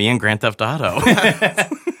 Also, me and Grand Theft Auto.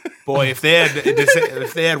 Boy, if they had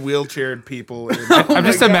wheelchaired people, I'm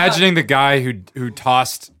just imagining the guy who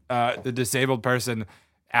tossed the disabled person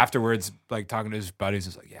afterwards, like talking to his buddies,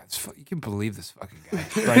 is like, yeah, you can believe this fucking guy.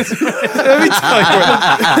 Like, let me tell you,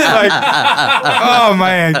 like, oh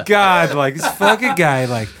my God, like this fucking guy,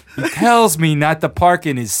 like he tells me not to park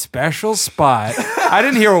in his special spot. I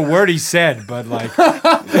didn't hear a word he said, but like.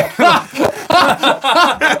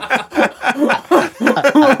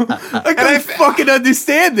 Like, I fucking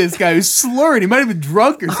understand this guy who's slurring. He might have been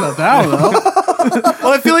drunk or something. I don't know.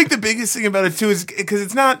 well, I feel like the biggest thing about it too is because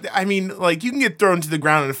it's not. I mean, like you can get thrown to the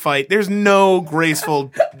ground in a fight. There's no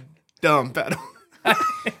graceful dump at all.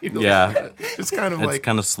 Yeah. It's kind of It's like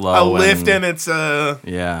kind of slow. a lift, and it's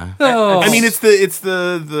Yeah. Oh. I mean, it's the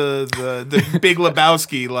Big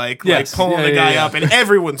Lebowski, like Yes. pulling Yeah, the yeah, guy yeah. up, and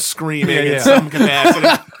everyone's screaming Yeah, in yeah. some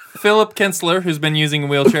capacity. Philip Kinsler, who's been using a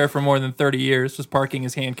wheelchair for more than 30 years, was parking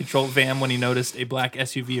his hand-controlled van when he noticed a black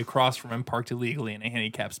SUV across from him parked illegally in a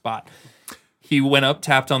handicapped spot. He went up,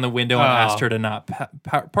 tapped on the window, and asked her to not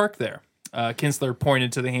park there. Kinsler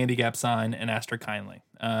pointed to the handicap sign and asked her kindly.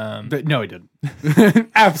 But no, he didn't.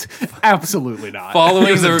 Absolutely not.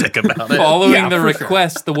 Following a dick about it. Following Yeah, the for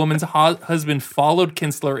request, the woman's husband followed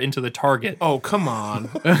Kinsler into the Target. Oh, come on.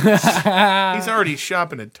 He's already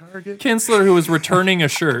shopping at Target. Kinsler, who was returning a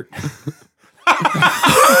shirt,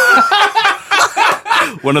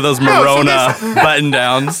 One of those Morona button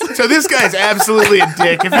downs. So this guy's absolutely a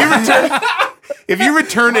dick. If you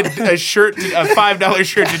return a shirt, a $5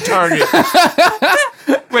 shirt to Target,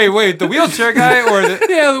 Wait, the wheelchair guy or the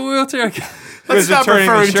yeah, the wheelchair guy. let's stop returning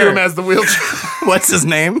the referring to shirt. him as the wheelchair. What's his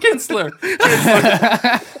name? Kinsler.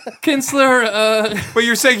 Kinsler, But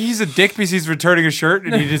you're saying he's a dick because he's returning a shirt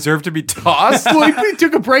and he deserved to be tossed? Well, he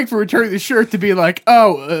took a break for returning the shirt to be like,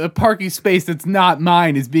 a parking space that's not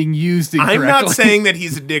mine is being used incorrectly. I'm not saying that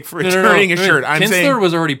he's a dick for no, returning a shirt. I'm Kinsler saying,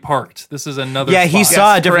 was already parked. This is another Yeah, he spot.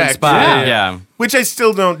 saw a different correct. spot. Yeah. Yeah. which I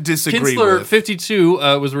still don't disagree Kinsler, with. 52,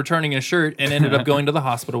 was returning a shirt and ended up going to the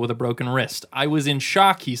hospital with a broken wrist. I was in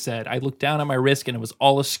shock, he said. I looked down at my wrist and it was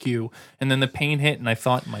all askew. And then the pain hit and I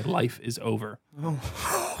thought my life is over.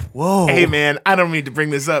 Whoa. Hey man, I don't mean to bring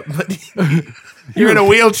this up, but you're in a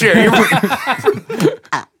wheelchair.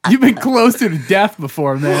 You've been closer to death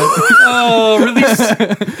before, man.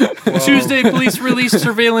 Tuesday, police released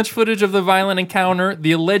surveillance footage of the violent encounter.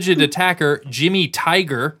 The alleged attacker, Jimmy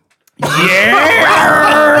Tiger,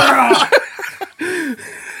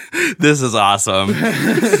 This is awesome.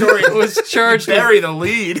 was charged with, Bury the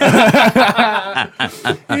lead.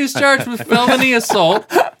 he was charged with felony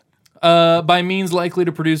assault by means likely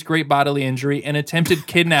to produce great bodily injury and attempted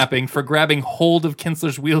kidnapping for grabbing hold of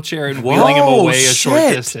Kinsler's wheelchair and wheeling him Whoa, away a short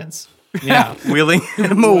shit. distance. Yeah. Wheeling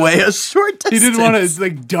him away a short He distance. didn't want to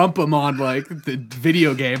like dump him on like the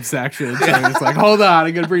video game section. So it's like, hold on,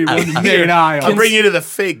 I'm gonna bring you one to the main aisle. I'll bring you to the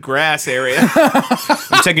fake grass area.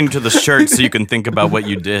 I'm taking you to the shirt so you can think about what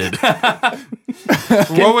you did.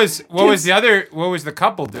 What was the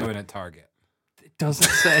couple doing at Target? It doesn't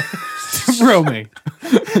say. Roaming.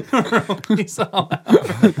 He's all out.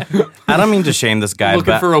 I don't mean to shame this guy,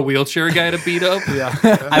 Looking but for a wheelchair guy to beat up. Yeah.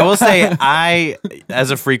 I will say I,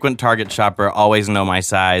 as a frequent Target shopper, always know my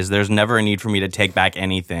size. There's never a need for me to take back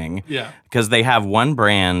anything. Yeah. Because they have one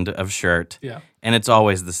brand of shirt. Yeah. And it's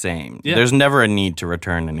always the same. Yeah. There's never a need to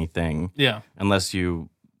return anything. Yeah. Unless you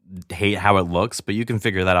hate how it looks, but you can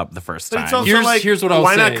figure that out the first But time. it's also Here's- here's what I'll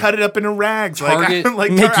why say. not cut it up into rags? Target-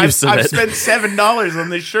 Like Make use of I've it. spent $7 on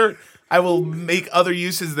this shirt. I will make other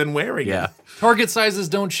uses than wearing it. Target sizes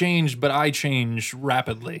don't change, but I change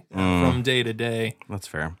rapidly from day to day. That's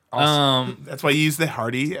fair. That's why you use the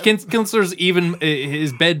Hardy. Kinsler's even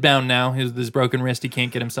his bed bound now. His broken wrist, he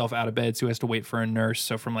can't get himself out of bed, so he has to wait for a nurse.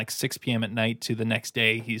 So from like 6 p.m. at night to the next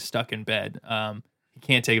day, he's stuck in bed. He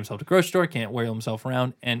can't take himself to the grocery store, can't wheel himself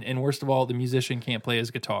around, and worst of all, the musician can't play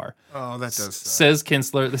his guitar. Oh, that does suck. Says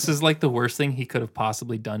Kinsler, this is like the worst thing he could have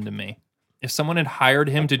possibly done to me. If someone had hired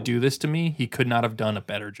him to do this to me, he could not have done a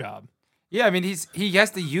better job. Yeah, I mean he has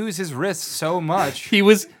to use his wrist so much. He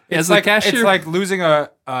was as like a cashier. It's like losing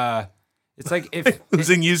it's like if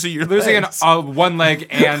Losing use of your losing legs. one leg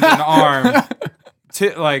and an arm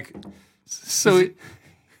to like. So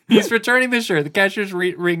he's returning the shirt. The cashier's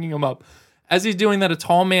ringing him up. As he's doing that, a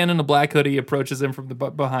tall man in a black hoodie approaches him from the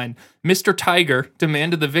behind. Mr. Tiger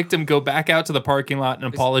demanded the victim go back out to the parking lot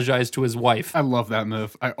and apologize to his wife. I love that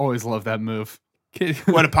move. I always love that move.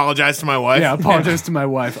 What, apologize to my wife? Yeah, apologize to my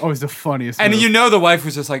wife. Always the funniest And move. you know the wife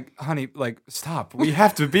was just like, honey, like, stop. We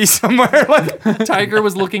have to be somewhere. Like, Tiger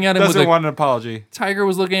was looking at him doesn't want an apology. Tiger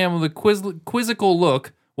was looking at him with a quizzical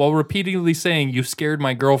look while repeatedly saying, "You scared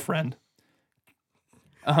my girlfriend."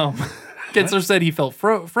 Kinsler said he felt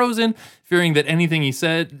frozen, fearing that anything he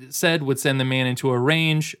said would send the man into a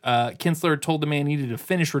rage. Kinsler told the man he needed to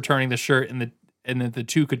finish returning the shirt and that the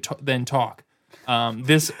two could then talk.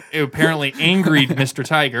 This apparently angered Mr.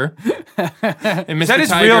 Tiger. And Mr. Is that his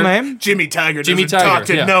Tiger, real name? Jimmy Tiger Jimmy doesn't Tiger, talk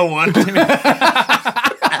to yeah. no one.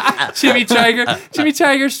 Jimmy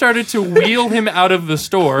Tiger started to wheel him out of the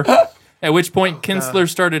store. At which point, Kinsler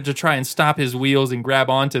started to try and stop his wheels and grab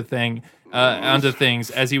onto things.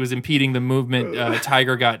 As he was impeding the movement,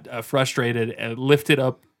 Tiger got frustrated and lifted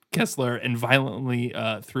up Kinsler and violently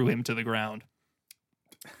threw him to the ground.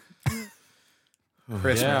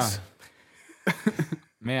 Christmas. Yeah.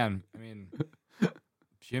 Man, I mean,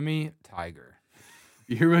 Jimmy Tiger.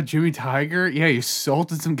 You hear about Jimmy Tiger? Yeah, he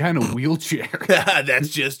assaulted some kind of wheelchair. That's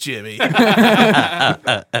just Jimmy.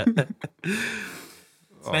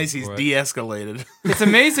 It's nice he's boy. de-escalated. It's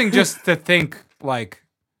amazing just to think, like,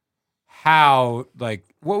 how, like,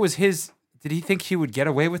 what was his... Did he think he would get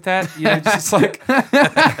away with that? You know, just like...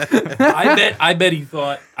 I bet he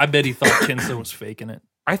thought Kinsler was faking it.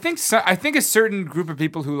 I think a certain group of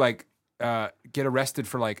people who, like, get arrested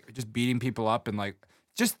for, like, just beating people up and, like,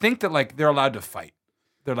 just think that, like, they're allowed to fight.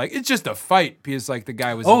 They're like, it's just a fight because, like, the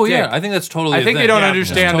guy was a dick. I think that's totally I think a they thing. don't Yeah,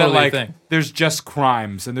 understand that's that, totally a like, thing. there's just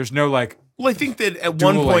crimes and there's no, like... Well, I think that at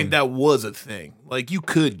one Dueling. point that was a thing. Like, you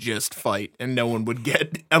could just fight and no one would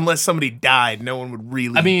get... Unless somebody died, no one would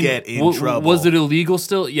really get in trouble. Was it illegal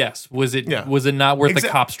still? Yes. Was it Yeah. Was it not worth the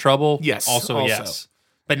cops' trouble? Yes. Also, yes.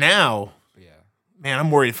 But now, Yeah. man, I'm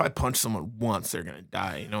worried if I punch someone once, they're going to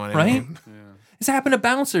die. You know what I Right? mean? It's happened to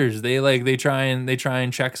bouncers. They try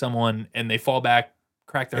and check someone and they fall back,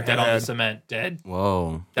 crack their head on the Dead. cement, dead.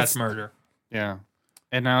 Whoa. That's murder. Yeah.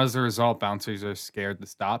 And now as a result, bouncers are scared to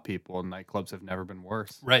stop people, and nightclubs have never been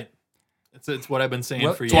worse. Right. It's what I've been saying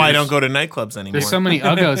for years. That's why I don't go to nightclubs anymore. There's so many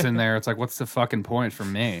uggos in there. It's like, what's the fucking point for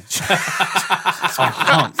me?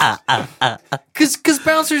 Because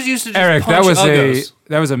bouncers used to just Eric, punch uggos.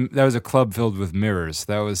 that was a club filled with mirrors.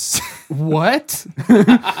 That was... What?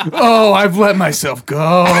 Oh, I've let myself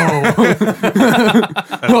go.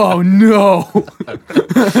 Oh, no.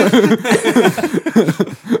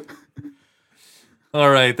 All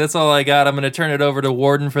right, that's all I got. I'm going to turn it over to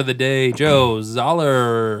Warden for the day, Joe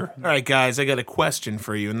Zoller. All right, guys, I got a question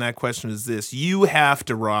for you, and that question is this. You have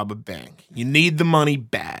to rob a bank. You need the money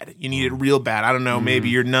bad. You need it real bad. I don't know, maybe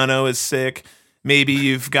your nunno is sick. Maybe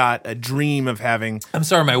you've got a dream of having I'm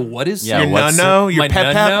sorry, my what is? Yeah, your what's nunno, your my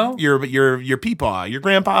pep, nunno? your peepaw, your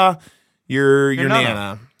grandpa, your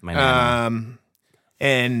nana. My nana.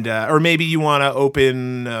 And or maybe you want to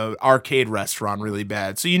open an arcade restaurant really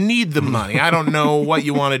bad. So you need the money. I don't know what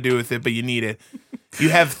you want to do with it, but you need it. You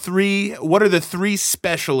have three. What are the three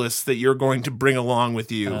specialists that you're going to bring along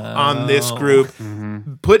with you on this group?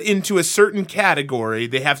 Put into a certain category.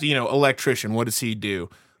 They have to, electrician. What does he do?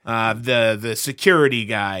 The security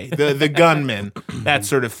guy, the gunman, that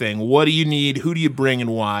sort of thing. What do you need? Who do you bring and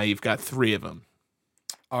why? You've got three of them.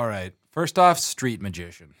 All right. First off, street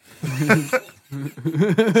magician.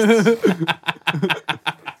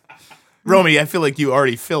 Romy, I feel like you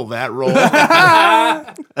already fill that role.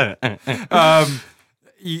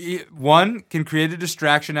 One can create a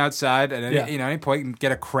distraction outside at any point and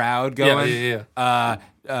get a crowd going. Yeah.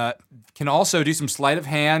 Can also do some sleight of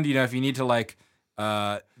hand. If you need to like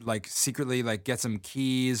secretly like get some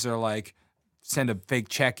keys or like send a fake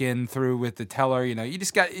check in through with the teller.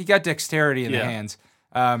 You got dexterity in the hands.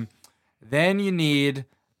 Then you need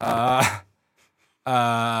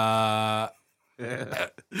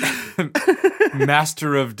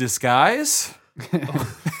Master of disguise.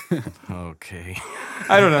 Okay.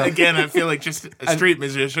 I don't know. Again, I feel like just a street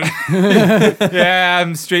musician. Yeah,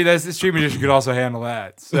 I'm straight. That's the street magician could also handle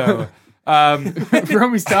that. So,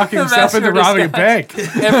 Romy's talking himself Master into of robbing a bank.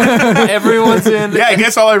 Everyone's in. Yeah, I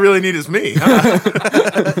guess all I really need is me.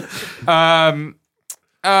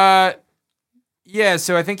 yeah.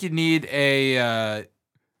 So I think you need a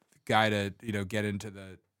guy to get into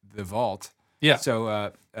the vault. Yeah.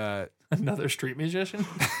 So Another street musician.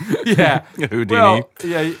 yeah, Houdini. well,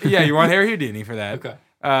 yeah. You want Harry Houdini for that. Okay.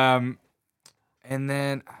 And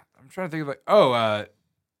then I'm trying to think of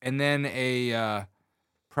and then a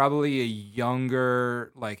probably a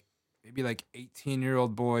younger, maybe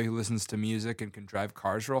 18-year-old boy who listens to music and can drive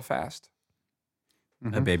cars real fast.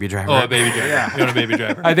 A baby driver. Oh, a baby driver. Yeah. You want a baby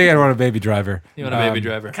driver? I think I'd want a baby driver. You want a baby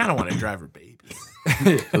driver? I kind of want to drive a baby.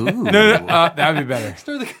 Ooh. No, that would be better.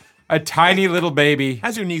 Stir the- A tiny little baby.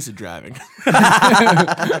 How's your niece at driving?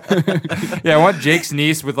 Yeah, I want Jake's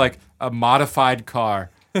niece with a modified car.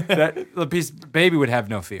 That the baby would have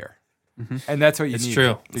no fear, and that's what you It's need.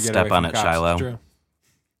 true. To get Step away on from it, cops. Shiloh. True.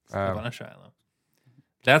 Step on a Shiloh.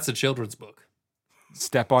 That's a children's book.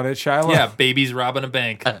 Step on it, Shiloh. Yeah, babies robbing a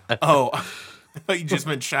bank. Oh, I thought you just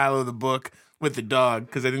meant Shiloh the book with the dog,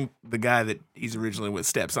 because I think the guy that he's originally with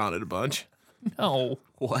steps on it a bunch. No.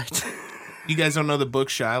 What? You guys don't know the book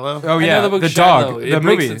Shiloh? Oh I yeah, know the book the Shiloh. dog. It The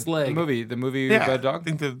breaks movie. its leg. The movie Yeah, about I dog.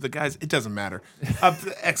 think the guys. It doesn't matter.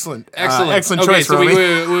 Excellent, Excellent. choice, so Romy.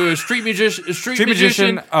 we street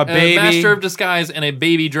magician, a baby. master of disguise, and a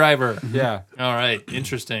baby driver. Yeah. All right,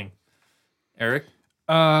 interesting. Eric,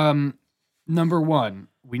 Number 1,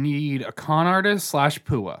 we need a con artist /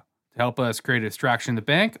 Pua to help us create a distraction in the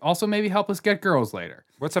bank. Also, maybe help us get girls later.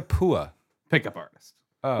 What's a pua? Pickup artist.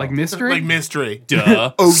 Oh. Like mystery? Like mystery.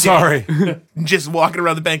 duh. Oh, Sorry. Just walking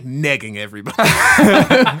around the bank negging everybody.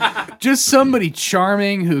 Just somebody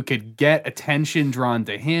charming who could get attention drawn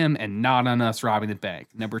to him and not on us robbing the bank.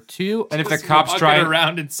 Number 2, And if the cops Walking try,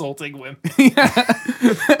 around insulting women.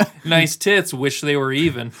 Nice tits. Wish they were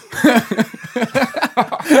even.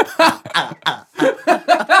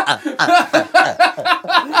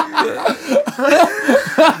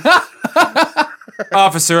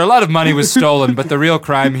 officer, a lot of money was stolen, but the real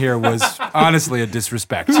crime here was honestly a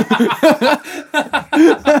disrespect.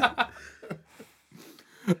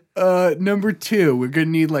 Number 2, we're gonna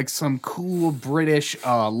need some cool British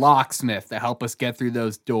locksmith to help us get through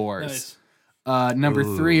those doors. Nice. Number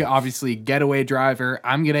 3, obviously getaway driver.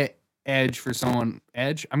 I'm gonna edge for someone.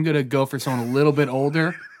 I'm gonna go for someone a little bit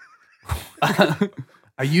older.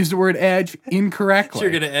 I used the word edge incorrectly. So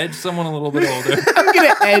you're gonna edge someone a little bit older. I'm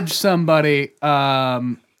gonna edge somebody.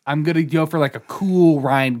 I'm gonna go for a cool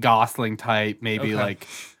Ryan Gosling type, maybe Okay.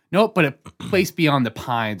 nope, but a Place Beyond the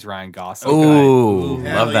Pines Ryan Gosling. Ooh,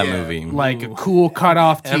 Hell love that yeah. movie. Like a cool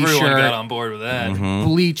cutoff Everyone t-shirt, got on board with that.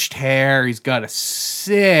 bleached hair. He's got a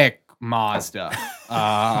sick Mazda.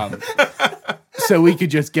 So we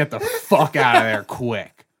could just get the fuck out of there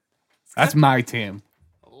quick. That's my team.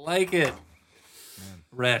 Like it.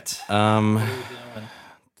 Rhett. Okay,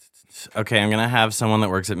 I'm gonna have someone that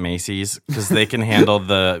works at Macy's because they can handle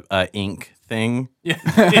the ink thing. Yeah.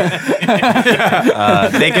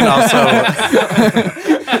 They can also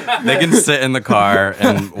they can sit in the car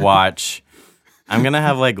and watch. I'm gonna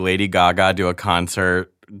have Lady Gaga do a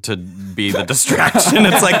concert to be the distraction.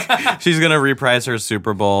 It's she's gonna reprise her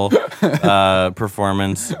Super Bowl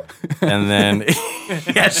performance, and then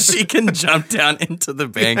she can jump down into the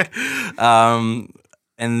bank.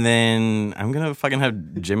 And then I'm gonna fucking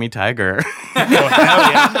have Jimmy Tiger. Ruthless.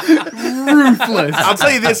 I'll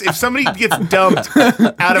tell you this: if somebody gets dumped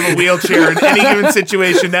out of a wheelchair in any given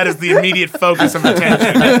situation, that is the immediate focus of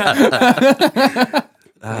attention.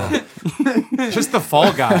 Just the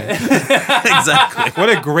fall guy. Exactly.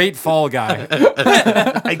 What a great fall guy.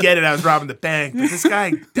 I get it. I was robbing the bank, but this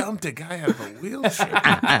guy dumped a guy out of a wheelchair.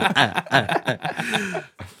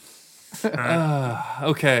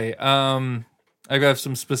 Okay. I got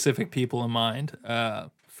some specific people in mind.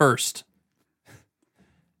 First,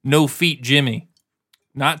 No Feet Jimmy,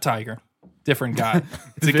 not Tiger, different guy.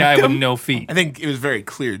 It's a guy with no feet. I think it was very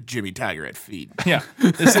clear Jimmy Tiger had feet. Yeah,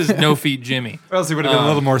 this is No Feet Jimmy. Or else he would have been a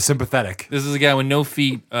little more sympathetic. This is a guy with no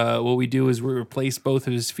feet. What we do is we replace both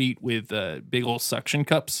of his feet with big old suction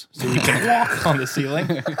cups, so he can walk on the ceiling.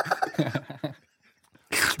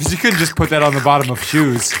 Because you couldn't just put that on the bottom of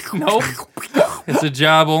shoes. Nope. It's a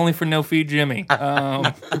job only for No Feet Jimmy.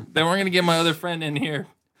 Then we're gonna get my other friend in here.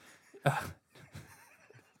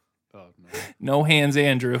 No hands,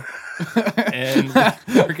 Andrew. And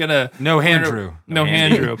we're gonna No Handrew. No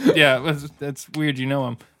Andrew. Yeah, that's weird. You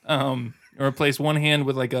know him. Replace one hand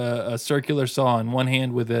with like a circular saw and one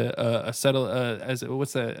hand with a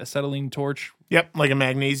acetylene torch. Yep, like a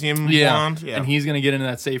magnesium wand. Yeah. And he's gonna get into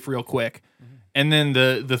that safe real quick. And then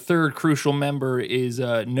the third crucial member is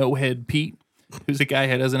No Head Pete, who's a guy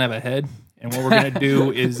who doesn't have a head. And what we're gonna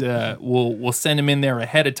do is we'll send him in there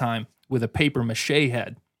ahead of time with a paper mache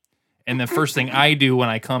head. And the first thing I do when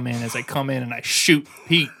I come in is I come in and I shoot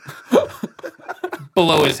Pete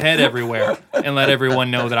below his head everywhere and let everyone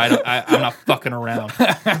know that I'm not fucking around.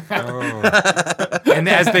 And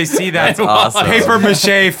as they see that awesome. paper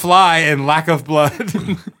mache fly and lack of blood.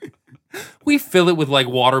 We fill it with like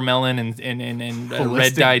watermelon and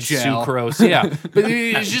red dyed gel. sucrose. Yeah, but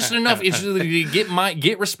it's just enough. It's just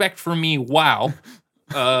get respect from me. Wow,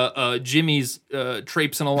 Jimmy's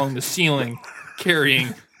traipsing along the ceiling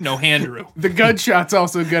carrying No Handrew. The gunshot's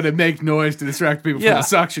also going to make noise to distract people from Yeah. the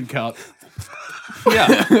suction cup.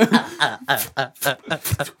 Yeah.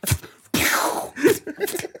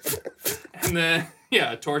 And then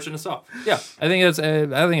a torch and a saw. Yeah, I think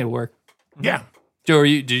it'll work. Yeah. Joe,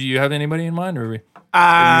 did you have anybody in mind, or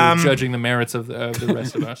are you judging the merits of the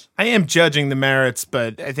rest of us? I am judging the merits,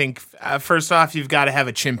 but I think first off, you've got to have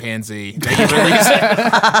a chimpanzee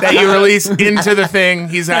that you release into the thing.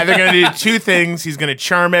 He's either going to do two things: he's going to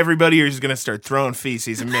charm everybody, or he's going to start throwing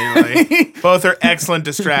feces immediately. Both are excellent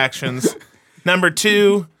distractions. Number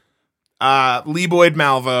two, Lee Boyd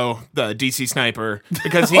Malvo, the DC sniper,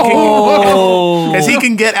 because he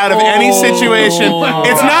can get out of any situation.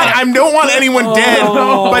 It's not. I don't want anyone dead,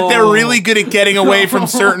 but they're really good at getting away from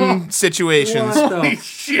certain situations. What the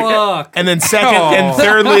fuck? And then second and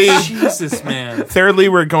thirdly, Jesus, man. thirdly,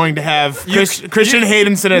 we're going to have Christian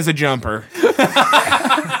Haydenson as a jumper.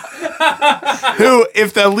 Who,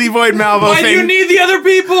 if the Lee Boyd Malvo Why do you need the other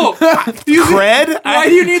people? cred? Why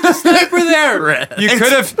do you need the sniper there?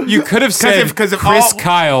 You could have said because of Chris all-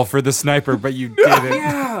 Kyle for the sniper, but you didn't.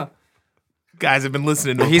 Yeah. Guys, I've been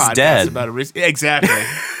listening to a He's podcast dead. about it. Exactly.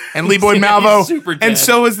 And Lee Boyd Malvo, he's super dead. and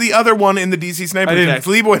so is the other one in the DC sniper didn't- attacks.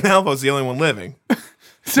 Lee Boyd Malvo's the only one living.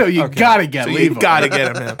 So you got to get So you Levo. gotta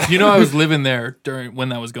get him. You know, I was living there when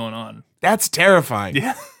that was going on. That's terrifying.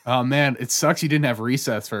 Yeah. Oh, man. It sucks you didn't have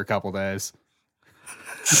recess for a couple days.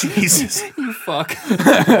 Jesus. You fuck.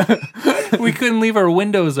 We couldn't leave our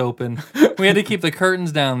windows open. We had to keep the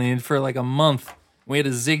curtains down for like a month. We had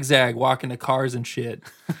to zigzag walking to cars and shit.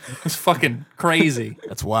 It was fucking crazy.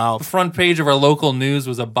 That's wild. The front page of our local news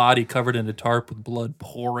was a body covered in a tarp with blood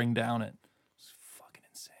pouring down it. It's fucking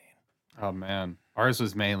insane. Oh, man. Ours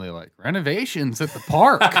was mainly like renovations at the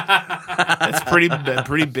park. That's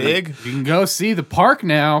pretty big. You can go see the park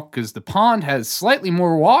now because the pond has slightly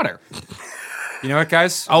more water. You know what,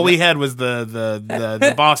 guys? All we had was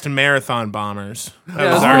the Boston Marathon bombers.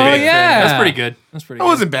 That was Oh, our big thing. yeah. That's pretty good. That's pretty That good.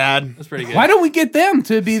 wasn't bad. That's pretty good. Why don't we get them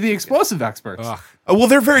to be the explosive experts? Ugh. Oh, well,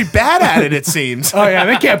 they're very bad at it seems. Oh, yeah.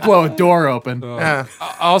 They can't blow a door open. Yeah.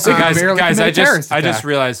 Also, They could guys, barely I commit a terrorist just attack.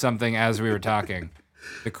 realized something as we were talking.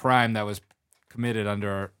 The crime that was committed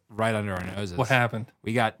right under our noses. What happened?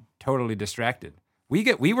 We got totally distracted.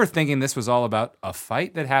 We were thinking this was all about a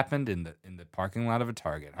fight that happened in the parking lot of a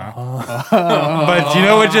Target, huh? But you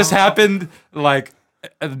know what just happened? Like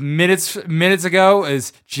minutes ago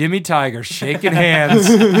is Jimmy Tiger shaking hands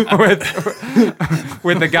with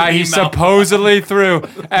the guy he supposedly threw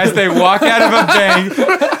as they walk out of a bank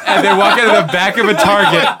and they walk out of the back of a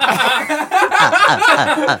Target.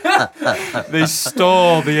 They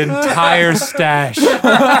stole the entire stash.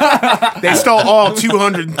 They stole all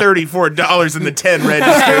 $234 in the 10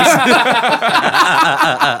 registers.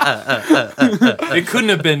 It couldn't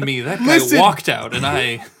have been me. That guy Listen. walked out and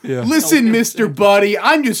I... Listen, Mr. Buddy,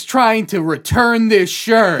 I'm just trying to return this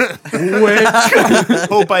shirt.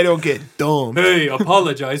 Hope I don't get dumb. Hey,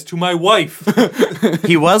 apologize to my wife.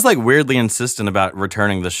 He was like weirdly insistent about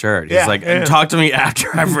returning the shirt. He's Yeah, like, yeah. talk to me after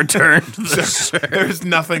I've returned the shirt. There's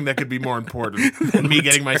nothing that could be more important than me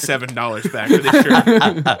getting my $7 back for this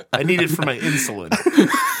shirt. I need it for my insulin.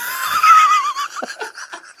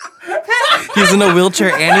 He's in a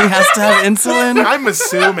wheelchair and he has to have insulin? I'm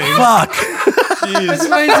assuming. Fuck.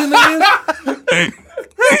 Explains in the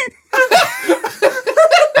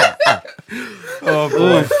Oh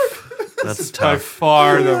boy, That's by tough.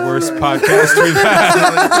 far the worst podcast we've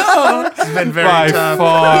had. It's been very By tough.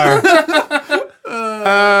 far.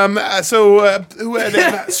 Who had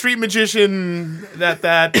that street magician?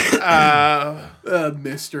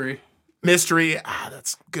 Mystery. Mystery.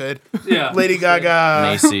 That's good. Yeah. Lady Gaga.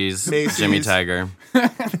 Macy's, Jimmy Tiger.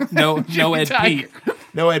 No Ed Tiger. Pete.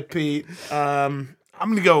 No Ed Pete. I'm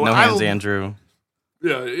gonna go. No hands, Andrew.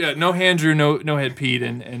 Yeah. No Andrew, no head Pete,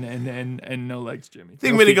 and no legs Jimmy. I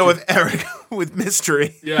think I'm gonna go with Eric with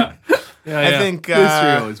mystery. Yeah. I think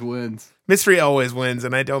Mystery always wins. mystery always wins,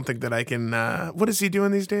 and I don't think that I can. What is he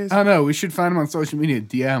doing these days? I don't know. We should find him on social media.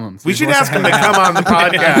 DM him. We should ask him to come on the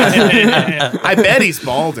podcast. I bet he's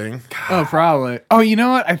balding. Oh, probably. Oh, you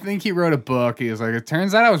know what? I think he wrote a book. He was like, it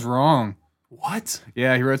turns out I was wrong. What?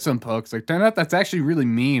 Yeah, he wrote some books. Like, turned out that's actually really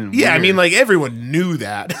mean. And Yeah, I weird. mean, like everyone knew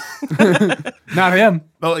that. Not him.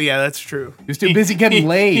 Oh, yeah, that's true. He was too busy getting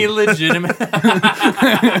laid. He legitimate.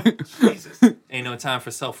 Jesus. Ain't no time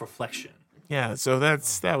for self-reflection. Yeah, so that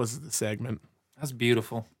was the segment. That's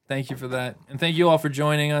beautiful. Thank you for that. And thank you all for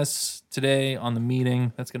joining us today on the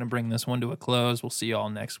meeting. That's going to bring this one to a close. We'll see you all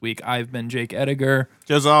next week. I've been Jake Ediger.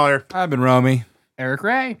 Joe Zoller. I've been Romy. Eric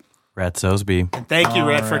Ray. Rhett Sosebee. Thank you,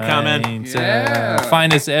 Rhett, for coming. Yeah.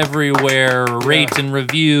 Find us everywhere. Rate and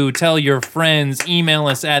review. Tell your friends. Email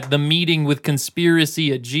us at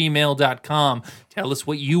themeetingwithconspiracy@gmail.com. Tell us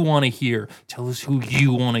what you want to hear. Tell us who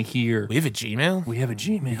you want to hear. We have a Gmail? We have a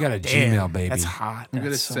Gmail. You got a Damn, Gmail, baby. That's hot. I'm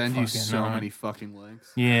going to so send you fucking so hot. many fucking links.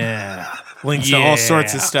 Yeah. Links to all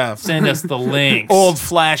sorts of stuff. Send us the links. Old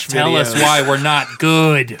Flash videos. Tell us why we're not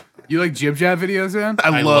good. You like Jib Jab videos, man?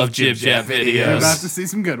 I love Jib Jab You're videos. about to see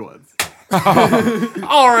some good ones.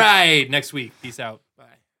 All right. Next week. Peace out.